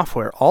this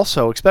software,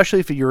 also,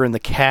 especially if you're in the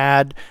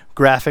CAD,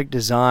 graphic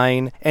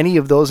design, any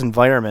of those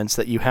environments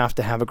that you have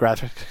to have a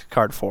graphics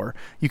card for,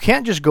 you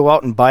can't just go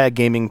out and buy a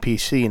gaming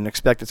PC and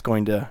expect it's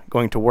going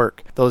to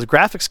work. Those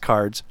graphics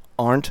cards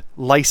aren't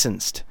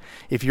licensed.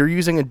 If you're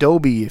using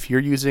Adobe, if you're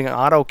using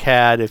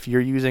AutoCAD, if you're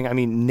using,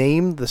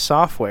 name the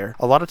software.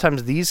 A lot of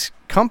times these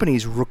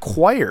companies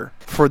require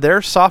for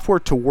their software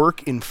to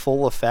work in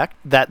full effect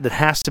that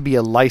has to be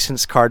a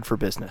licensed card for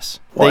business.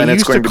 Well, they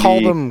used to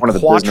call them one of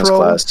the business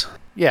class.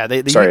 Yeah,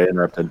 Sorry, I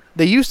interrupted.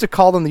 They used to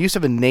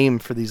have a name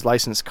for these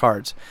licensed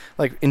cards.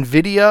 Like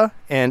NVIDIA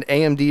and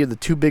AMD are the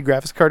two big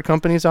graphics card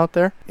companies out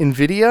there.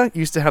 NVIDIA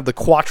used to have the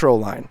Quattro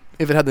line.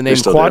 If it had the name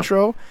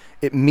Quattro,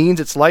 it means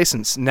it's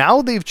licensed.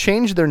 Now they've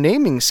changed their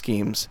naming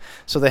schemes,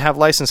 so they have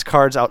licensed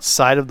cards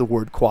outside of the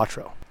word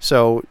Quattro.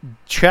 So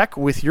check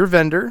with your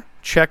vendor,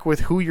 check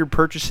with who you're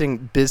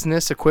purchasing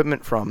business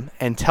equipment from,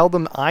 and tell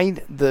them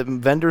the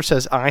vendor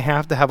says I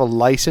have to have a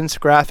licensed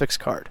graphics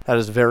card. That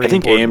is very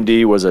important. I think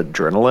AMD was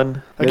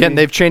Adrenalin. Maybe? Again,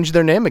 they've changed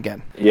their name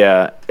again.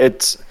 Yeah,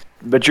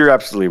 but you're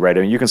absolutely right.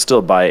 You can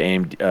still buy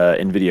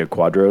NVIDIA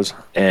Quadros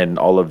and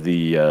all of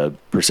the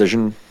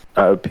precision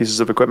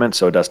pieces of equipment,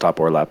 so desktop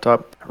or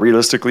laptop.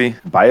 Realistically,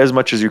 buy as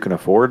much as you can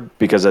afford,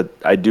 because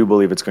I do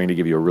believe it's going to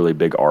give you a really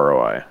big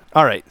ROI.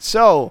 All right,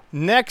 so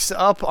next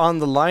up on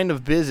the line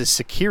of biz is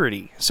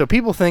security. So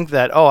people think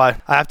that, I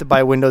have to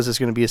buy Windows, it's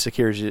going to be as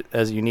secure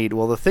as you need.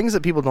 Well, the things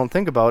that people don't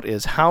think about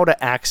is how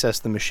to access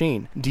the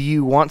machine. Do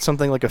you want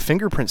something like a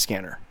fingerprint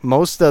scanner?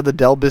 Most of the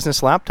Dell business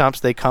laptops,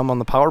 they come on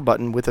the power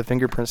button with a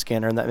fingerprint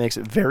scanner, and that makes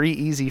it very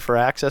easy for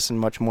access and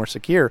much more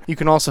secure. You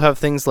can also have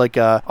things like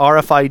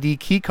RFID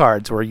key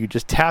cards, where you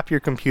just tap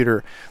your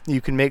computer. You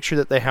can make sure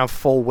that they have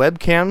full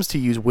webcams to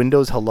use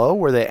Windows Hello,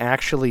 where they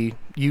actually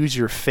use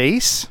your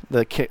face,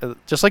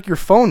 just like your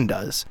phone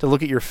does, to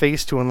look at your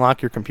face to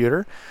unlock your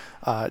computer.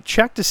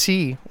 Check to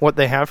see what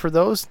they have for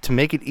those to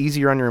make it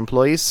easier on your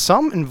employees.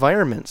 Some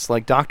environments,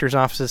 like doctors'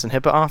 offices and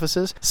HIPAA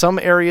offices, some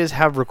areas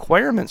have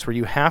requirements where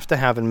you have to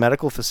have in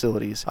medical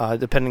facilities,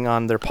 depending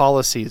on their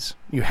policies,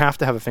 you have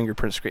to have a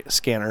fingerprint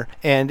scanner.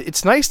 And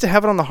it's nice to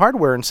have it on the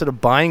hardware instead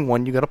of buying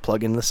one you got to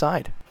plug in the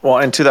side. Well,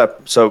 and to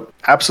that, so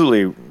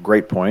absolutely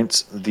great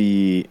points.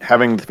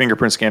 Having the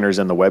fingerprint scanners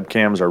and the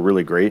webcams are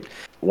really great.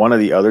 One of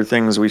the other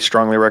things we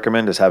strongly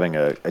recommend is having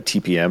a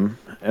TPM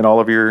in all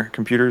of your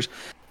computers.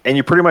 And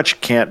you pretty much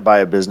can't buy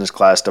a business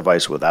class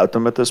device without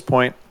them at this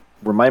point.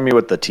 Remind me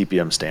what the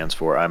TPM stands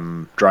for.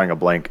 I'm drawing a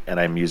blank and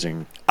I'm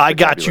using... I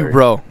got you,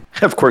 bro.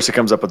 Of course, it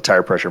comes up with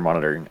tire pressure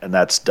monitoring, and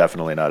that's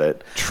definitely not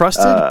it.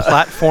 Trusted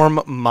Platform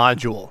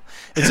Module.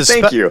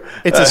 Thank you.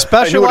 It's a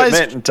specialized... I knew what it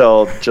meant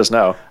until just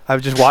now. I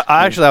was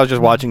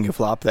just watching you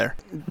flop there.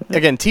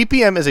 Again,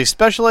 TPM is a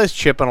specialized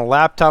chip on a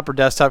laptop or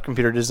desktop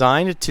computer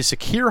designed to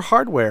secure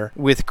hardware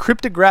with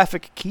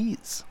cryptographic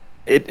keys.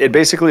 It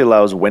basically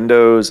allows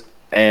Windows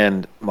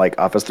and like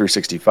Office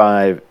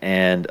 365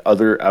 and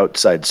other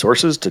outside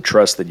sources to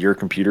trust that your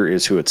computer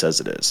is who it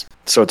says it is.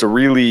 So it's a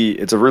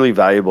really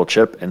valuable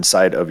chip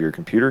inside of your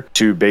computer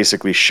to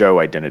basically show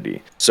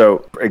identity. So,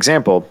 for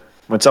example,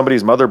 when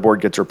somebody's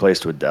motherboard gets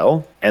replaced with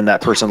Dell and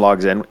that person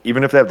logs in,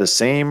 even if they have the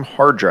same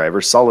hard drive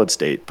or solid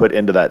state put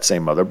into that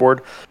same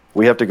motherboard,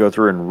 we have to go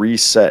through and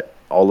reset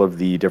all of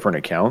the different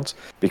accounts,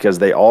 because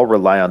they all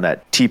rely on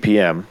that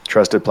TPM,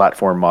 Trusted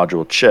Platform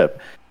Module chip,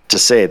 to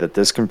say that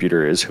this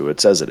computer is who it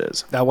says it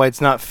is. That way it's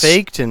not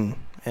faked and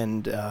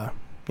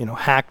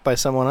hacked by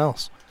someone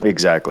else.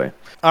 Exactly.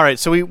 All right,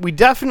 so we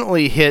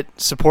definitely hit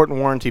support and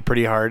warranty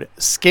pretty hard.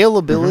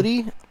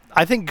 Scalability,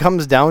 I think,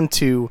 comes down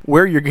to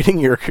where you're getting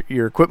your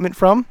equipment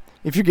from.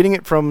 If you're getting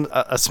it from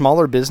a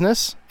smaller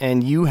business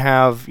and you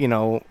have,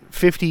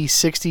 50,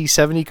 60,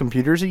 70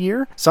 computers a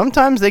year,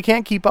 sometimes they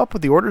can't keep up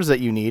with the orders that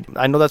you need.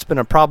 I know that's been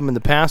a problem in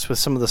the past with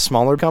some of the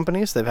smaller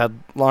companies. They've had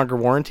longer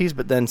warranties,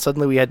 but then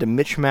suddenly we had to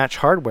match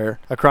hardware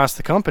across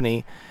the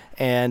company,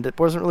 and it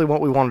wasn't really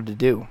what we wanted to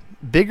do.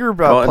 Bigger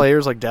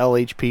players like Dell,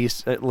 HP,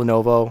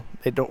 Lenovo,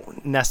 they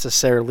don't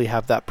necessarily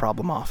have that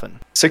problem often.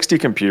 60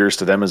 computers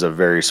to them is a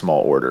very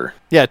small order.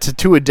 Yeah,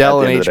 to a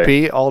Dell and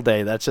HP all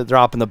day, that's a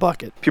drop in the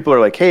bucket. People are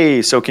like,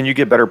 hey, so can you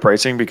get better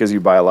pricing because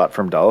you buy a lot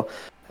from Dell?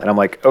 And I'm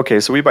like,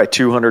 okay, so we buy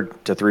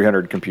 200 to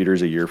 300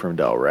 computers a year from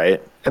Dell,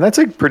 right? And that's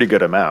a pretty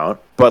good amount.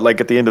 But like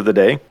at the end of the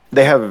day,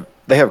 they have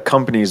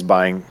companies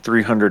buying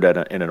 300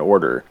 in an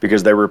order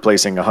because they're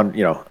replacing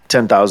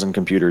 10,000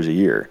 computers a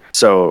year.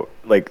 So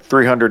like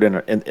 300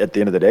 at the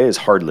end of the day is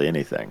hardly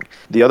anything.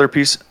 The other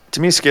piece, to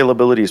me,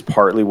 scalability is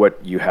partly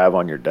what you have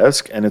on your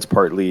desk, and it's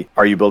partly,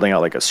 are you building out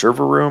like a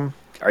server room?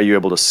 Are you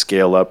able to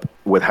scale up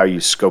with how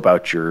you scope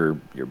out your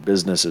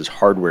business's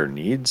hardware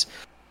needs?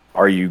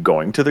 Are you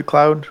going to the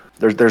cloud?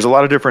 There's a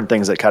lot of different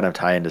things that kind of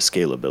tie into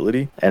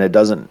scalability,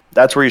 and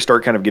that's where you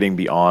start kind of getting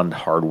beyond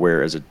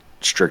hardware as a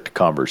strict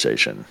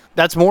conversation.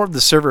 That's more of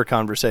the server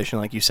conversation,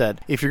 like you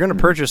said. If you're going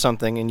to purchase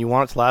something and you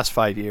want it to last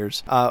 5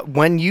 years,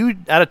 when you,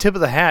 at a tip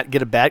of the hat,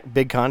 get a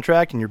big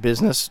contract and your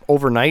business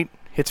overnight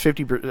hits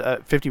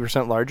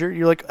 50% larger,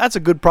 you're like, that's a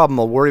good problem.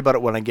 I'll worry about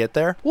it when I get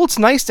there. Well, it's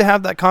nice to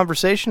have that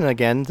conversation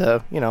again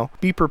to,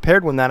 be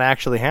prepared when that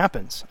actually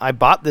happens. I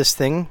bought this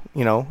thing,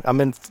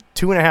 I'm in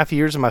 2.5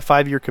 years of my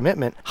 5-year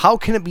commitment. How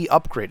can it be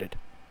upgraded?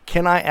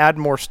 Can I add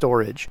more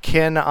storage?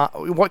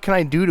 What can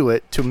I do to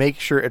it to make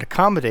sure it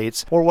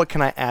accommodates, or what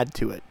can I add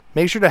to it?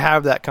 Make sure to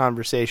have that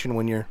conversation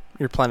when you're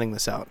planning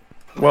this out.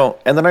 Well,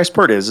 and the nice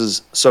part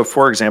is so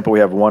for example, we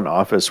have one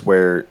office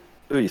where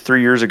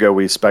 3 years ago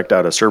we spec'd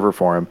out a server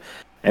for him,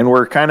 and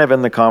we're kind of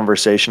in the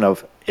conversation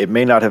of it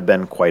may not have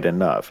been quite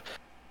enough.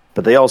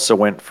 But they also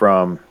went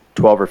from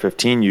 12 or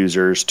 15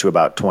 users to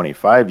about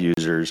 25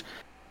 users,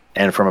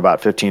 and from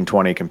about 15,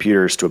 20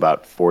 computers to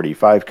about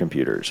 45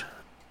 computers.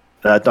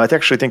 I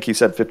actually think he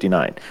said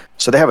 59.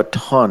 So they have a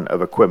ton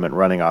of equipment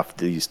running off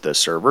the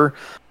server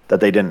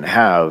that they didn't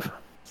have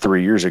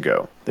 3 years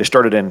ago. They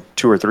started in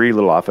 2 or 3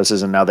 little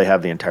offices, and now they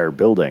have the entire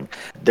building.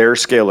 Their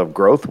scale of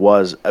growth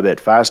was a bit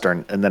faster,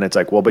 and then it's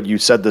like, well, but you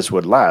said this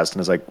would last.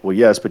 And it's like, well,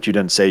 yes, but you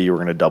didn't say you were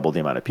going to double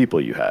the amount of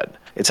people you had.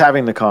 It's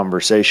having the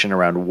conversation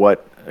around where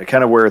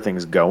are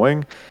things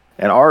going.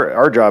 And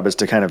our job is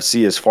to kind of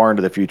see as far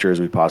into the future as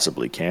we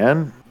possibly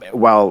can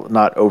while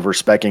not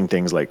over-speccing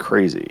things like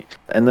crazy.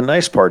 And the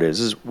nice part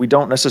is we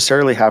don't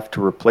necessarily have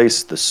to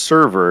replace the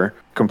server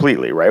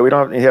completely, right?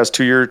 It has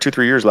 3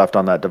 years left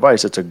on that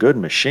device. It's a good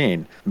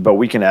machine, but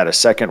we can add a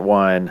second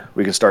one.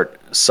 We can start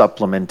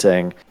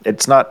supplementing.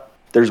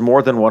 There's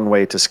more than one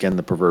way to skin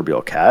the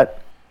proverbial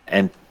cat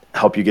and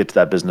help you get to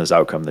that business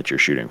outcome that you're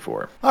shooting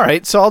for. All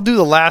right, so I'll do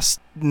the last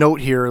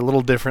note here a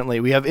little differently.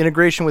 We have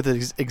integration with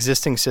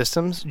existing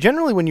systems.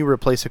 Generally, when you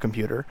replace a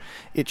computer,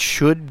 it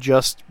should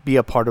just be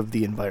a part of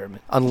the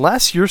environment.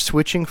 Unless you're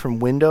switching from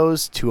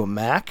Windows to a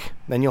Mac,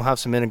 then you'll have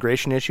some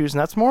integration issues,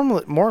 and that's more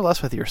or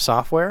less with your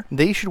software.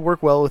 They should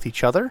work well with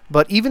each other,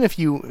 but even if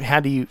you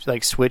had to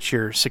switch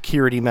your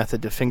security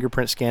method to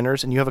fingerprint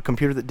scanners, and you have a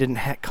computer that didn't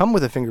come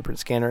with a fingerprint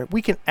scanner,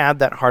 we can add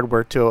that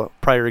hardware to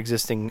prior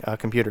existing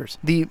computers.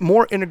 The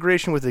more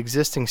integration with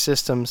existing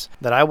systems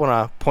that I want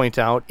to point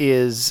out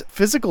is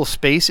physical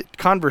space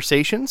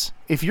conversations.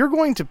 If you're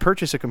going to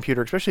purchase a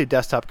computer, especially a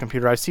desktop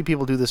computer, I see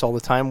people do this all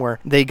the time where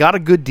they got a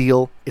good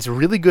deal, it's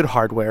really good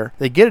hardware,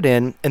 they get it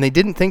in, and they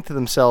didn't think to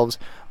themselves,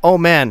 oh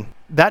man,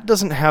 that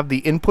doesn't have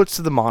the inputs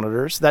to the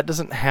monitors. That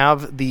doesn't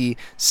have the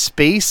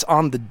space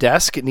on the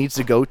desk it needs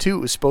to go to.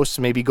 It was supposed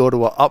to maybe go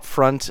to a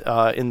upfront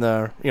in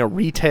the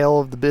retail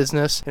of the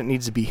business. It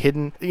needs to be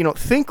hidden.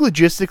 Think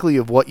logistically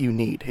of what you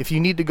need. If you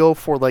need to go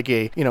for like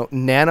a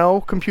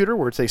nano computer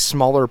where it's a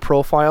smaller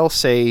profile,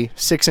 say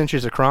 6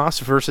 inches across,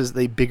 versus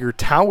the bigger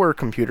tower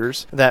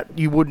computers that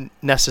you wouldn't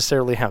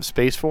necessarily have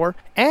space for,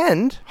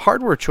 and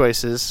hardware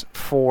choices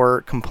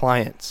for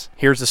compliance.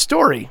 Here's a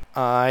story.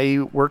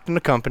 I worked in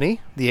a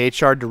company. The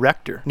HR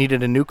director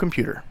needed a new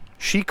computer.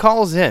 She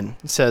calls in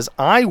and says,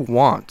 I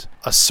want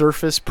a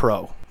Surface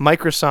Pro,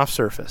 Microsoft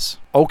Surface.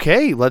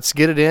 Okay, let's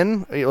get it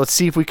in. Let's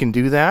see if we can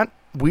do that.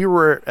 We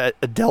were at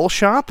a Dell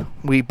shop.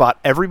 We bought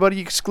everybody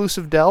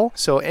exclusive Dell.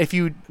 So if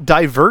you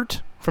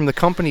divert from the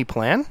company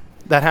plan,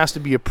 that has to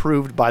be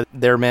approved by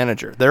their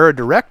manager. They're a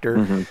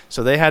director,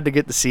 so they had to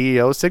get the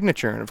CEO's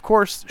signature. And of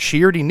course,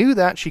 she already knew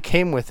that. She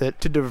came with it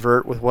to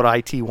divert with what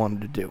IT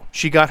wanted to do.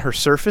 She got her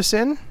Surface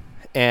in,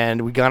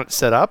 and we got it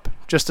set up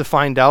just to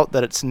find out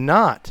that it's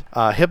not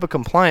HIPAA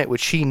compliant,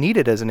 which she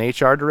needed as an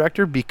HR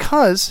director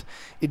because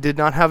it did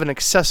not have an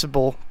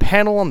accessible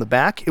panel on the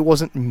back. It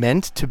wasn't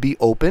meant to be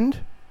opened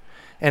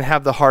and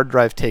have the hard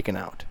drive taken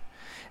out.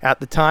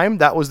 At the time,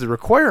 that was the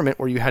requirement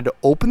where you had to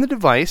open the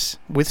device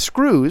with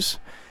screws,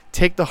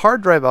 take the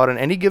hard drive out at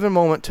any given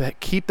moment to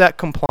keep that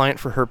compliant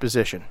for her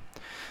position.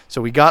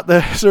 So we got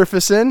the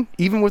Surface in.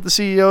 Even with the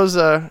CEO's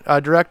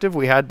directive,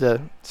 we had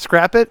to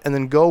scrap it and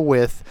then go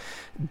with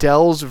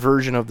Dell's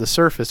version of the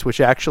Surface, which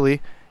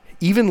actually,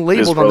 even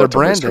labeled on their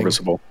branding,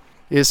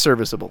 is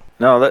serviceable.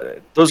 No,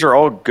 those are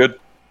all good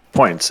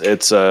points.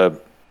 It's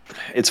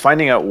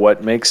finding out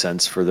what makes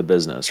sense for the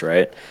business,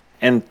 right?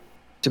 And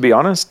to be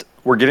honest,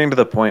 we're getting to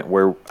the point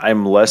where I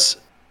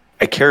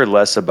care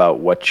less about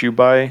what you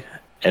buy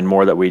and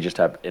more that we just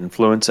have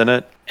influence in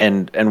it,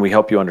 and we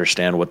help you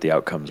understand what the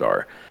outcomes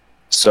are.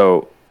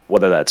 So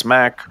whether that's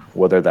Mac,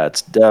 whether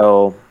that's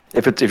Dell,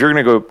 if you're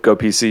going to go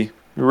PC, it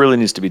really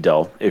needs to be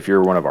Dell if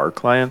you're one of our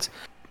clients.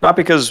 Not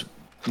because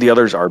the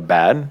others are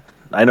bad.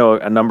 I know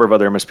a number of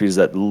other MSPs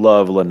that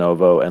love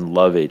Lenovo and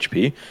love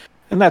HP,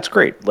 and that's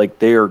great. Like,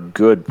 they are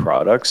good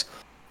products.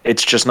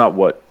 It's just not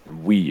what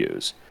we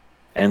use.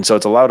 And so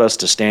it's allowed us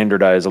to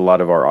standardize a lot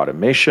of our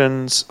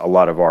automations, a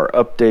lot of our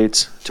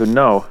updates, to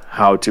know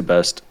how to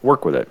best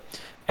work with it.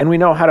 And we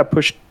know how to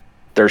push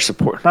their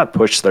support, not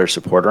push their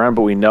support around,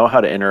 but we know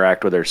how to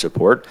interact with their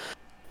support.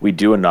 We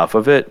do enough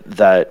of it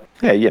that,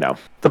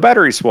 the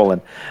battery's swollen.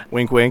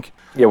 Wink, wink.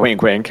 Yeah,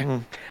 wink, wink.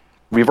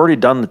 We've already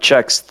done the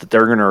checks that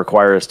they're going to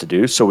require us to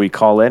do. So we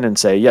call in and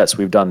say, yes,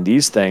 we've done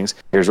these things.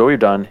 Here's what we've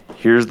done.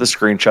 Here's the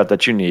screenshot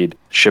that you need.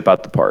 Ship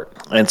out the part.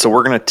 And so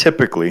we're going to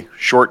typically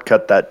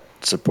shortcut that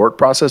support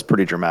process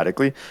pretty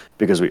dramatically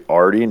because we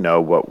already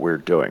know what we're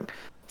doing.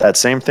 That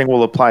same thing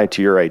will apply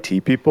to your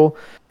IT people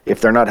if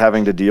they're not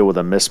having to deal with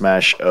a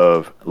mismatch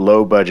of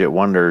low budget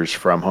wonders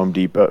from Home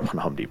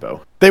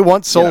Depot. They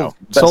once sold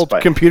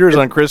computers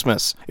on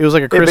Christmas. It was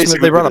like a Christmas.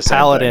 They brought a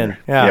pallet in.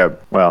 Yeah.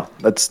 Well,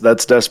 that's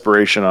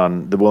desperation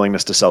on the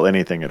willingness to sell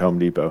anything at Home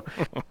Depot.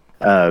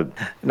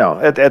 No,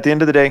 at the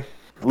end of the day,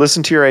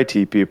 listen to your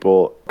IT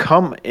people.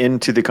 Come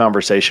into the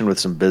conversation with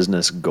some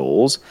business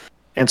goals.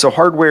 And so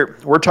hardware,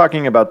 we're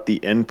talking about the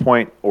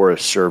endpoint or a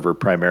server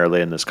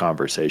primarily in this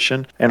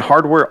conversation. And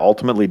hardware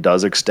ultimately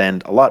does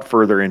extend a lot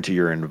further into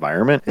your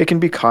environment. It can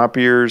be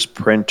copiers,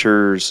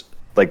 printers,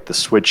 like the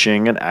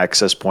switching and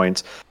access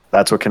points.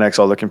 That's what connects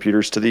all the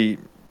computers to the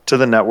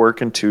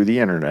network and to the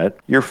internet.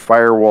 Your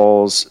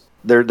firewalls,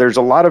 there's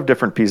a lot of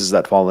different pieces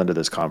that fall into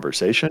this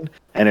conversation.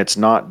 And it's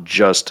not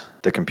just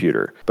the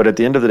computer. But at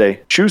the end of the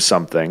day, choose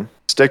something,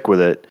 stick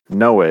with it,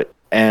 know it,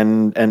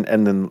 and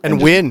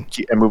win.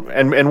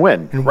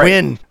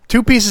 Win.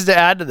 Two pieces to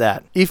add to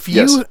that. If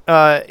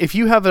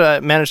you have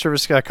a managed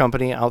service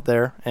company out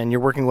there and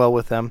you're working well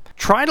with them,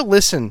 try to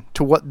listen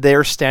to what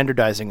they're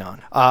standardizing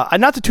on.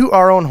 Not to toot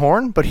our own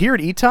horn, but here at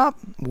ETOP,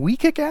 we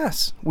kick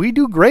ass. We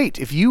do great.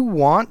 If you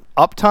want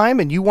uptime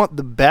and you want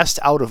the best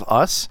out of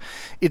us,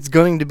 it's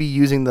going to be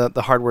using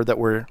the hardware that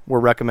we're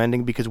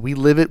recommending because we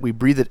live it, we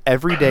breathe it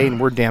every day,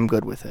 and we're damn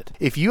good with it.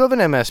 If you have an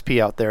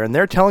MSP out there and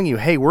they're telling you,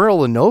 hey, we're a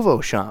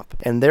Lenovo shop,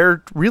 and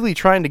they're really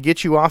trying to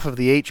get you off of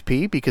the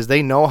HP because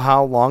they know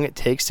how long it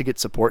takes to get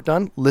support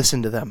done,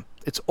 listen to them.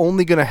 It's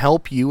only going to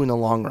help you in the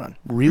long run.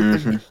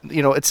 Really,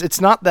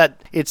 it's not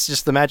that it's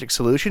just the magic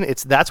solution.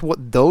 That's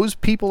what those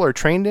people are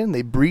trained in.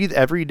 They breathe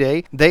every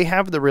day. They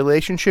have the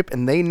relationship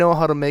and they know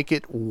how to make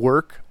it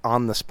work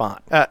on the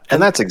spot. And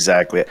that's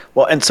exactly it.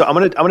 Well, and so I'm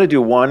gonna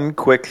do one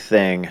quick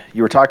thing.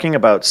 You were talking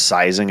about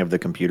sizing of the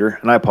computer,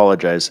 and I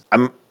apologize.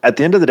 At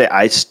the end of the day,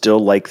 I still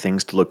like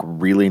things to look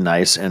really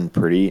nice and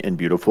pretty and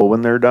beautiful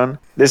when they're done.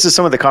 This is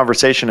some of the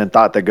conversation and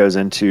thought that goes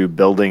into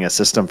building a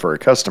system for a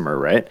customer,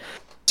 right?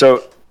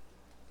 So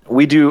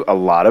we do a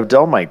lot of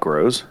Dell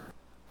Micros,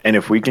 and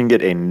if we can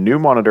get a new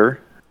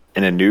monitor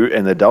and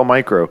the Dell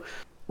Micro,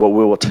 what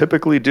we will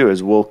typically do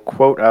is we'll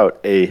quote out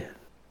a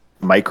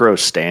micro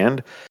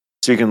stand,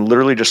 so you can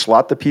literally just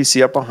slot the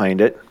PC up behind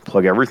it,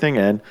 plug everything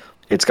in.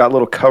 It's got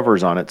little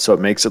covers on it, so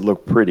it makes it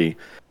look pretty.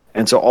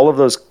 And so all of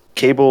those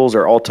cables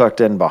are all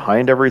tucked in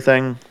behind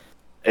everything.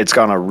 It's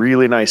got a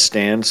really nice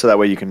stand, so that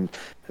way you can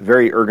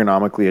very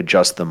ergonomically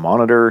adjust the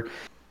monitor.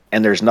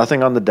 And there's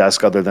nothing on the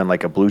desk other than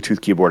like a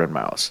Bluetooth keyboard and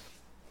mouse.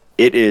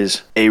 It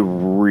is a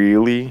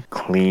really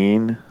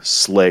clean,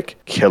 slick,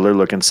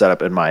 killer-looking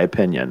setup, in my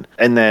opinion.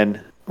 And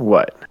then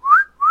what?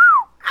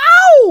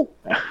 Ow!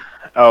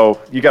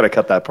 Oh, you got to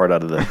cut that part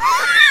out of the.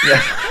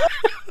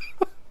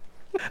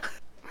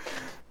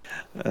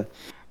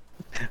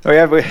 We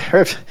have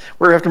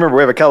to remember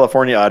we have a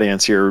California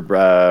audience here,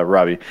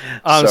 Robbie.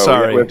 I'm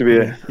sorry. We have to be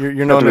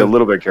a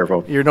little bit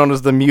careful. You're known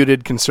as the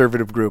muted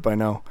conservative group. I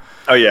know.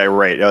 Oh yeah,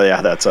 right. Oh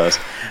yeah, that's us.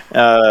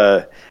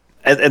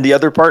 And the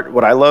other part,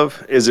 what I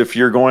love, is if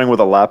you're going with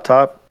a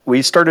laptop,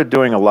 we started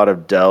doing a lot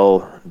of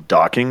Dell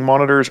docking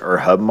monitors or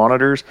hub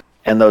monitors.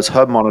 And those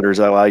hub monitors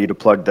allow you to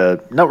plug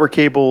the network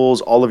cables,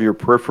 all of your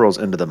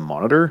peripherals into the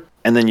monitor.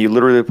 And then you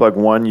literally plug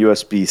one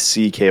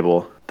USB-C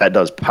cable that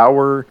does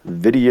power,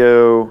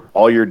 video,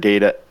 all your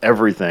data,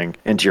 everything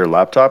into your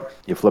laptop.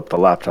 You flip the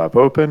laptop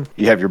open,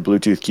 you have your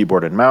Bluetooth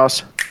keyboard and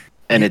mouse,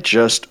 and it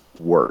just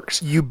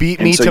works. You beat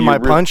me to my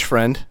punch,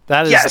 friend.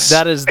 That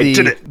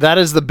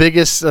is the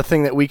biggest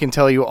thing that we can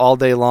tell you all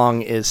day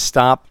long is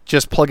stop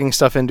just plugging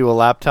stuff into a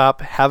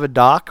laptop. Have a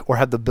dock or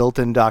have the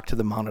built-in dock to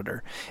the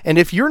monitor. And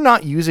if you're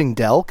not using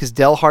Dell, because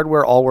Dell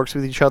hardware all works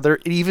with each other,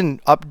 it even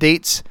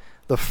updates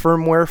the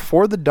firmware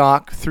for the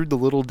dock through the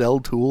little Dell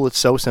tool. It's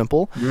so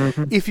simple.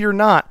 Mm-hmm. If you're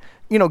not,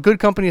 good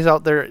companies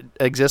out there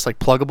exist like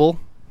Pluggable.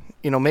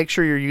 Make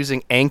sure you're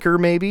using Anchor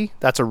maybe.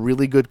 That's a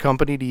really good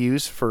company to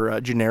use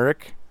for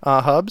generic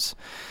hubs.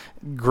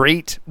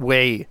 Great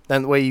way.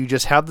 Then the way you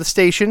just have the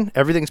station,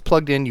 everything's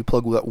plugged in. You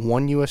plug with that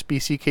one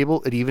USB-C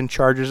cable. It even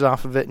charges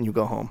off of it, and you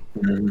go home.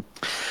 Mm-hmm.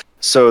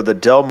 So the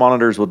Dell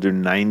monitors will do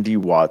 90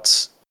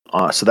 watts.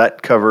 So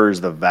that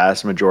covers the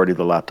vast majority of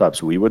the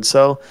laptops we would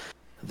sell.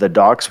 The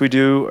docks we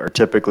do are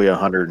typically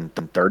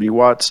 130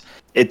 watts.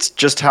 It's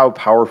just how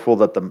powerful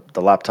that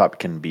the laptop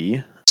can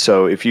be.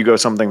 So if you go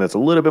something that's a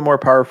little bit more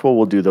powerful,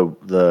 we'll do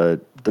the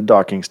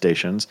docking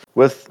stations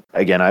with,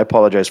 again, I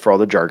apologize for all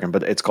the jargon,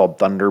 but it's called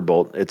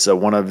Thunderbolt. It's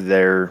one of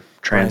their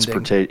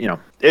transportation,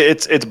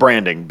 it's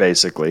branding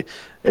basically.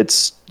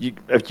 It's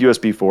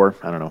USB 4,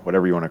 I don't know,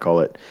 whatever you want to call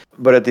it.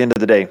 But at the end of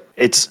the day,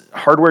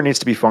 hardware needs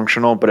to be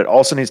functional, but it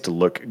also needs to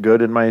look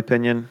good, in my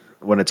opinion,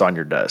 when it's on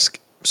your desk.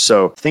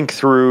 So think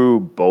through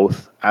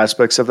both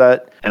aspects of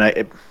that, and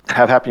I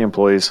have happy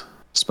employees.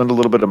 Spend a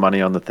little bit of money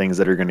on the things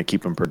that are going to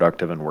keep them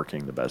productive and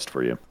working the best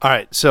for you. All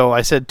right. So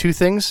I said two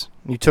things.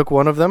 You took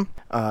one of them.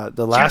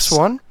 The last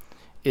one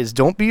is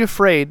don't be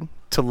afraid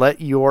to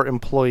let your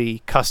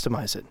employee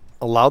customize it.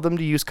 Allow them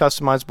to use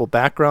customizable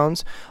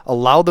backgrounds.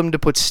 Allow them to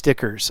put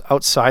stickers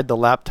outside the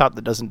laptop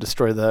that doesn't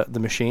destroy the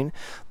machine.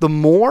 The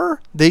more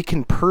they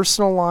can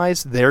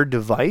personalize their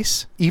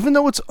device, even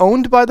though it's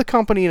owned by the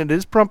company and it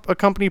is a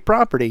company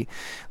property,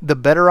 the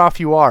better off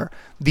you are.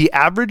 The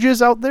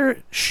averages out there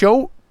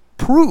show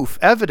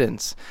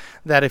evidence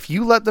that if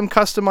you let them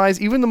customize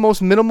even the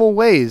most minimal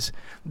ways,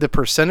 the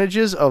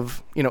percentages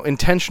of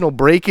intentional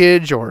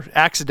breakage or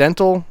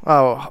accidental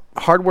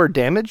hardware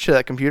damage to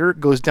that computer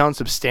goes down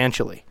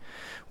substantially.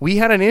 We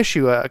had an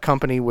issue, a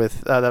company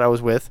that I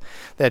was with,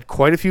 that had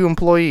quite a few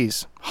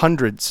employees,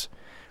 hundreds.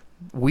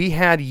 We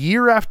had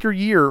year after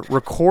year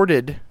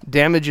recorded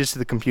damages to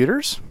the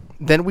computers.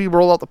 Then we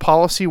roll out the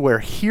policy where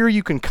here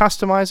you can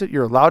customize it.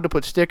 You're allowed to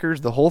put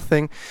stickers, the whole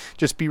thing.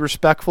 Just be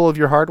respectful of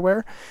your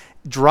hardware.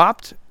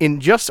 Dropped in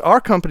just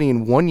our company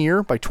in 1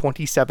 year by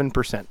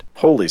 27%.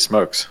 Holy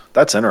smokes.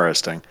 That's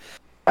interesting.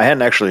 I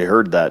hadn't actually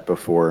heard that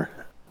before.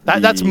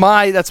 That's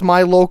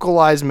my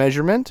localized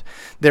measurement.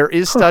 There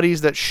is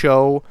studies that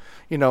show,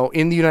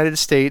 in the United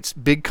States,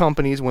 big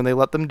companies, when they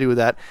let them do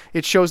that,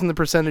 it shows in the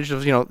percentage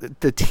of,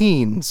 the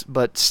teens,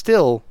 but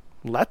still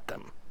let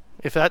them.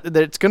 If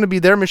it's going to be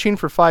their machine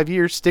for 5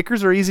 years,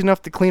 stickers are easy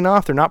enough to clean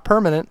off. They're not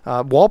permanent.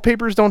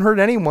 Wallpapers don't hurt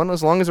anyone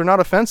as long as they're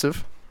not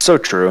offensive. So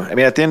true. I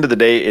mean, at the end of the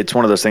day, it's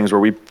one of those things where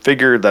we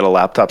figure that a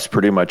laptop's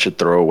pretty much a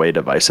throwaway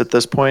device at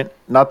this point.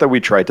 Not that we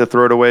try to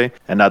throw it away,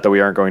 and not that we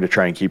aren't going to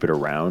try and keep it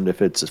around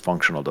if it's a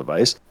functional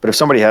device. But if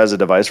somebody has a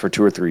device for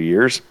 2 or 3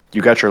 years,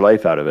 you got your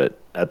life out of it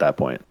at that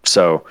point.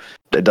 So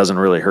it doesn't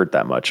really hurt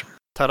that much.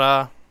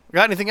 Ta-da.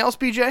 Got anything else,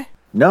 BJ?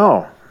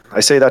 No. I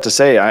say that to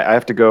say I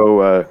have to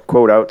go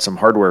quote out some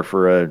hardware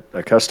for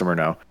a customer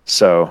now.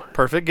 So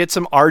perfect. Get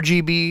some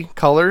RGB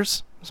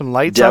colors. Some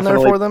lights on there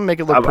for them, make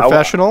it look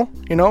professional,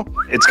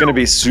 It's going to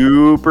be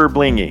super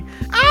blingy.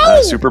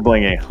 Super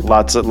blingy.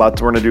 Lots. We're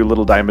going to do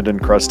little diamond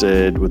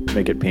encrusted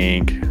make it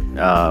pink.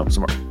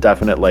 Some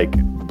definite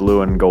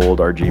blue and gold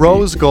RGB.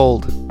 Rose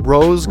gold.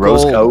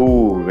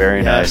 Oh,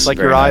 very nice. Like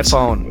very your nice.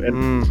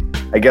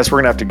 iPhone. I guess we're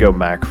going to have to go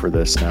Mac for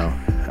this now.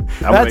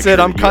 That's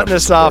it. I'm cutting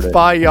this off.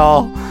 Bye,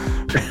 y'all.